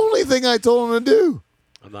 That's the only thing I told him to do.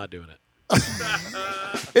 I'm not doing it.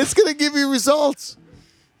 It's going to give you results.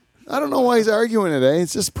 I don't know why he's arguing it,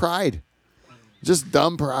 It's just pride. Just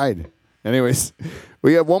dumb pride. Anyways,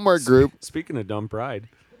 we have one more group. Speaking of dumb pride,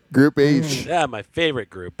 Group H. Yeah, my favorite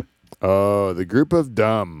group. Oh, the group of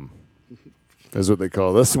dumb is what they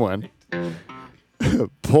call this one.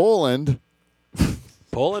 Poland.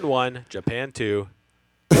 Poland 1, Japan 2.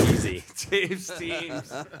 Easy. Dave's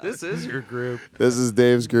teams. This is your group. This is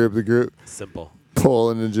Dave's group. The group Simple.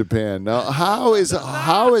 Poland and Japan. Now, how is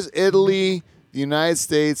Italy the United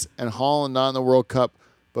States and Holland not in the World Cup,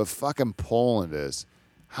 but fucking Poland is.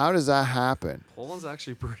 How does that happen? Poland's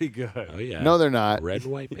actually pretty good. Oh yeah. No, they're not. Red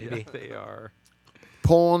and white, baby. Yeah, they are.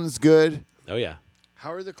 Poland's good. Oh yeah.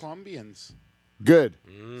 How are the Colombians? Good.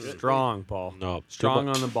 Strong, Paul. No, Strong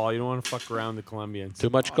too, on the ball. You don't want to fuck around the Colombians. too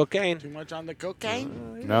much cocaine. Too much on the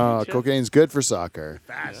cocaine? No, cocaine's good for soccer.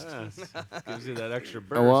 Fast. Yes. Gives you that extra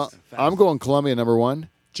burst. Oh, well, I'm going Colombia number 1,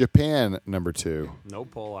 Japan number 2. No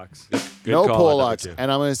Polacks. Good No call on number Polacks. 2.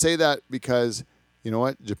 And I'm going to say that because, you know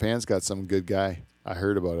what? Japan's got some good guy. I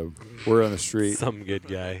heard about him. We're on the street. Some good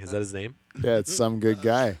guy. Is that his name? Yeah, it's some good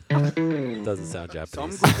guy. Doesn't sound Some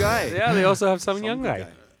Japanese. good guy. Yeah, they also have some young good guy.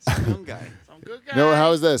 Some young guy. Some good guy. No,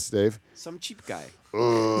 how is this, Dave? Some cheap guy.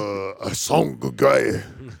 Some good guy.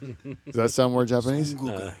 Does that sound more Japanese?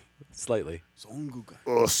 Slightly. Some good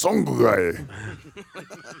guy. Some good guy.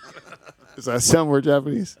 Does that sound more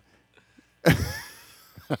Japanese?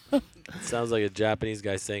 Sounds like a Japanese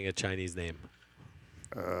guy saying a Chinese name.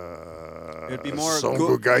 It'd be more some good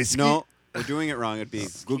good guy ski. No, we're doing it wrong. It'd be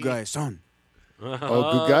good guy, son.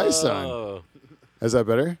 Oh, good guy, son. Oh, Is that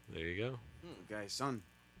better? there you go. Good guy, son.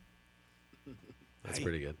 That's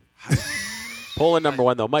pretty good. Poland number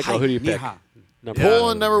 1 though. Michael, who do you pick? Niha. Number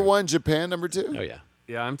Poland number 1, Japan number 2. Oh yeah.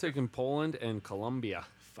 Yeah, I'm taking Poland and Colombia.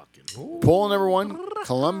 Fucking. Poland number 1,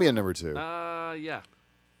 Colombia number 2. Yeah.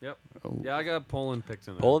 Yep. Yeah, I got Poland picked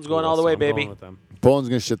in there. Poland's going all the way, I'm baby. going with them. Poland's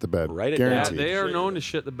gonna shit the bed. Write it down. Yeah, Guaranteed. they are known to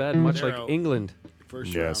shit the bed, much They're like out. England.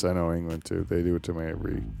 First Yes, round. I know England too. They do it to me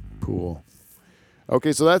every pool.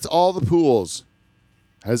 Okay, so that's all the pools.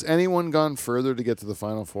 Has anyone gone further to get to the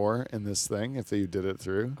Final Four in this thing? If you did it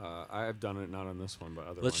through, I have done it not on this one, but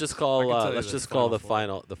other Let's ones. just I call. can tell you Let's the just call the Four.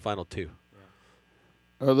 final 2.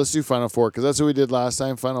 or let's do Final Four because that's what we did last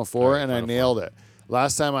time. Final Four, All right, and I Final nailed it.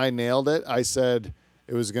 Last time I nailed it. I said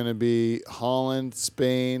it was going to be Holland,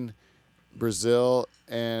 Spain, Brazil,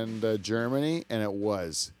 and Germany, and it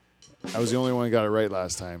was. I was the only one who got it right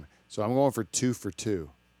last time. So I'm going for 2 for 2.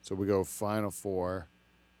 So we go Final Four.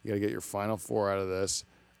 You got to get your Final Four out of this.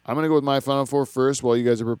 I'm going to go with my Final Four first while you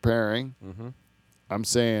guys are preparing. Mm-hmm. I'm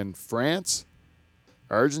saying France,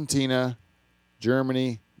 Argentina,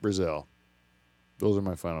 Germany, Brazil. Those are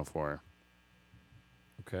my Final Four.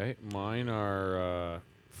 Okay, mine are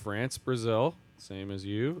France, Brazil, same as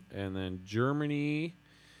you, and then Germany,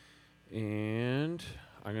 and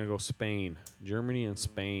I'm gonna go Spain. Germany and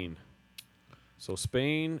Spain. So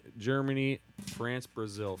Spain, Germany, France,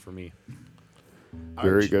 Brazil for me.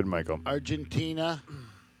 Very good, Michael. Argentina,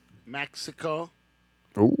 Mexico,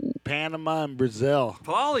 Ooh, Panama, and Brazil.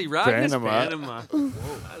 Paulie Rodman's Panama. Panama.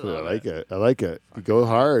 I like it. I like it. You go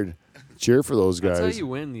hard. Cheer for those That's how guys. you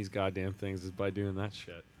win these goddamn things is by doing that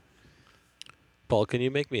shit. Paul, can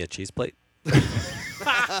you make me a cheese plate?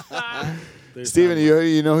 Steven,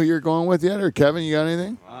 you know who you're going with yet? Or Kevin, you got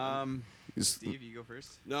anything? Steve, you go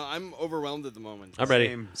first. No, I'm overwhelmed at the moment. I'm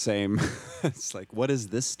ready. Same. It's like, what is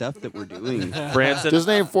this stuff that we're doing? France and Just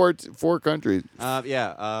name four countries.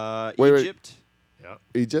 Wait. Egypt,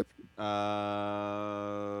 Egypt,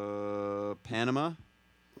 Panama.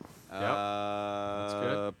 That's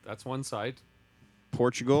good. That's one side.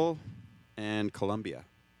 Portugal and Colombia.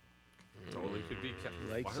 Totally could be.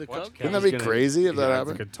 Likes Watch the cup. Wouldn't that be crazy if that yeah,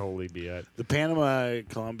 happened? Could totally be it. The Panama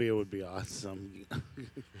Colombia would be awesome.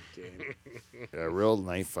 Game. Yeah, real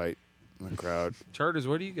knife fight in the crowd. Charters,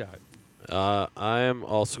 what do you got? I am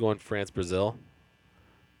also going France, Brazil,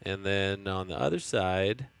 and then on the other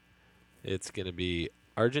side, it's going to be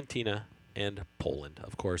Argentina and Poland,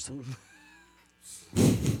 of course. Of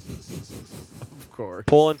course.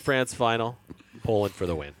 Poland, France final. Poland for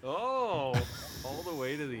the win. Oh, all the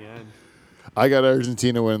way to the end. I got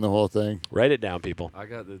Argentina winning the whole thing. Write it down, people. I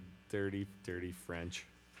got the dirty, dirty French.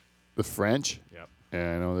 The French? Yep.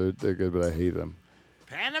 Yeah, I know they're good, but I hate them.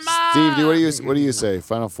 Panama. Steve, what do you say?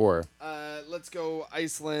 Final Four. Let's go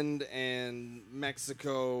Iceland and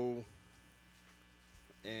Mexico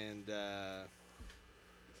and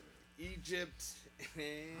Egypt.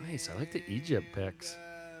 And, Nice, I like the Egypt picks.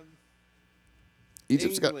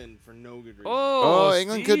 Egypt's got. England for no good reason. Oh,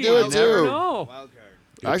 England Steve, could do it you never too. know. Wild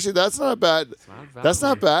card. Actually, that's not bad. It's not That's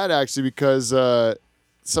not valid. bad actually because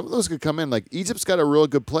some of those could come in. Like Egypt's got a real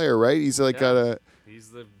good player, right? He's like got a, He's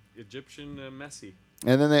the Egyptian Messi.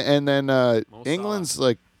 and then Mo England's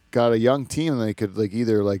like got a young team and they could like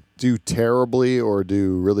either like do terribly or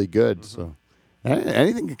do really good. So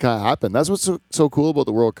anything can kind of happen. That's what's so cool about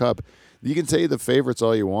the World Cup. You can say the favorites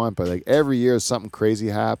all you want, but like every year something crazy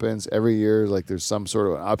happens. Every year like there's some sort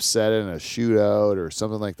of an upset and a shootout or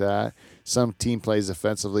something like that. Some team plays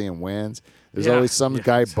offensively and wins. There's Yeah. always some Yeah,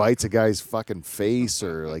 guy exactly. bites a guy's fucking face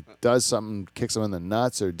or like does something, kicks him in the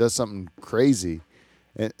nuts or does something crazy.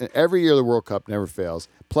 And every year the World Cup never fails.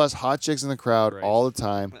 Plus hot chicks in the crowd Right. all the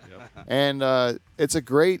time. And it's a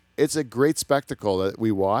great spectacle that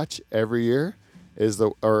we watch every year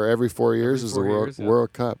or every 4 years is the 4 World, years, yeah.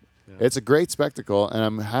 World Cup. Yeah. It's a great spectacle, and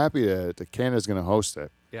I'm happy that Canada's going to host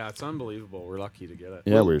it. Yeah, it's unbelievable. We're lucky to get it.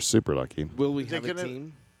 Yeah, we're super lucky. Will we They have a couldn't-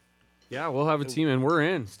 team? Yeah, we'll have a team, and we're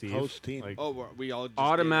in, Steve. Host team. Like, We all just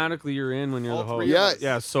automatically you're in when you're All the host. three of Yeah. us?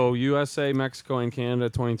 Yeah, so USA, Mexico, and Canada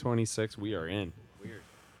 2026, we are in.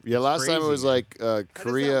 Yeah, last time it crazy, was man. like How does that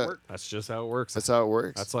Korea. work? That's just how it works. That's how it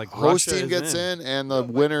works. That's like host Russia team is gets in, and the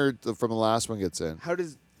winner from the last one gets in. How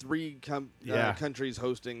does three Yeah. countries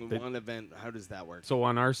hosting They- one event? How does that work? So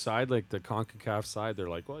on our side, like the CONCACAF side, they're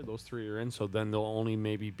like, well, those three are in. So then they'll only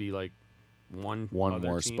maybe be like one One other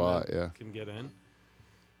more team spot, that yeah. can get in.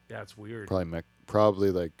 Yeah, it's weird. Probably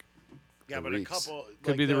like Yeah, the but Reeks. a couple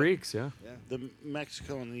Could be the Reeks, yeah. The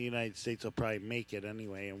Mexico and the United States will probably make it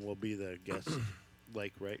anyway, and we'll be the guests.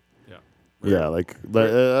 Right? yeah, like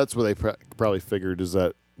that's what they probably figured is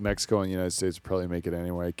that Mexico and the United States would probably make it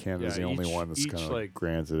anyway. Canada's Yeah, the only each- one that's each, kind of like,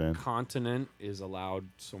 grants it in. Continent is allowed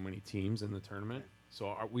so many teams in the tournament.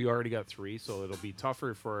 So we already got 3, so it'll be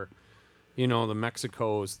tougher for, the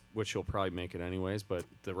Mexicos, which will probably make it anyways. But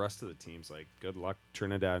the rest of the teams, like, good luck,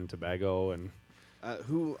 Trinidad and Tobago, and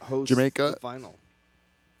Who hosts Jamaica? the final?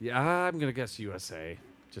 yeah, I'm gonna guess USA,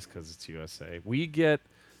 just because it's USA. We get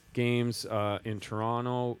games in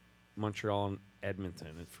Toronto, Montreal, and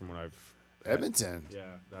Edmonton. From what I've Edmonton. yeah,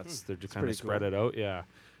 they're just kind pretty of spread it out. Yeah,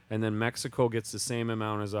 and then Mexico gets the same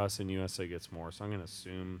amount as us, and USA gets more. So I'm gonna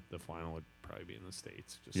assume the final would probably be in the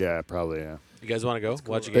States. Just Yeah, probably. Yeah, You guys want to go?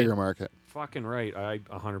 Watch a bigger game? market. fucking right. I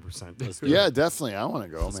 100%. Let's do it. Yeah, definitely. I want to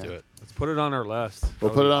go, Let's man. do it. Let's put it on our list. We'll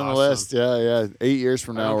That put would it be on the awesome. list. Yeah. 8 years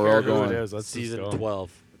from I now, don't we're care all who going. it is. Let's just Season go.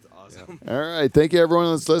 12. That's awesome. All right. Thank you,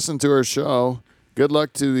 everyone that's listened to our show. Good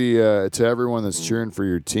luck to to everyone that's cheering for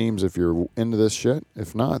your teams if you're into this shit.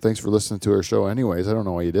 If not, thanks for listening to our show anyways. I don't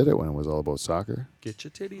know why you did it when it was all about soccer. Get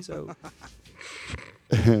your titties out.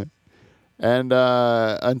 And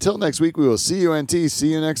until next week, we will see you, NT. See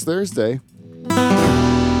you next Thursday.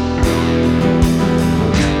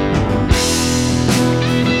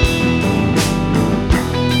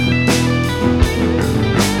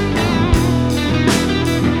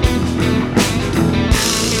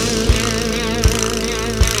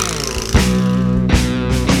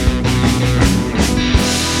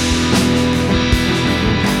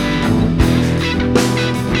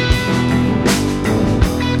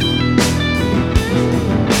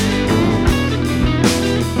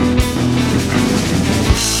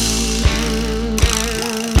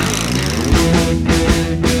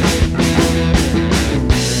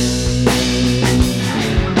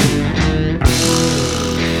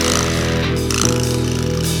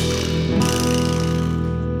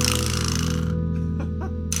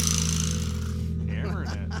 Hammering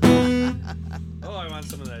it. Oh, I want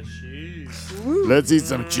some of that cheese. Let's eat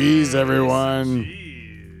some cheese, everyone. Cheese.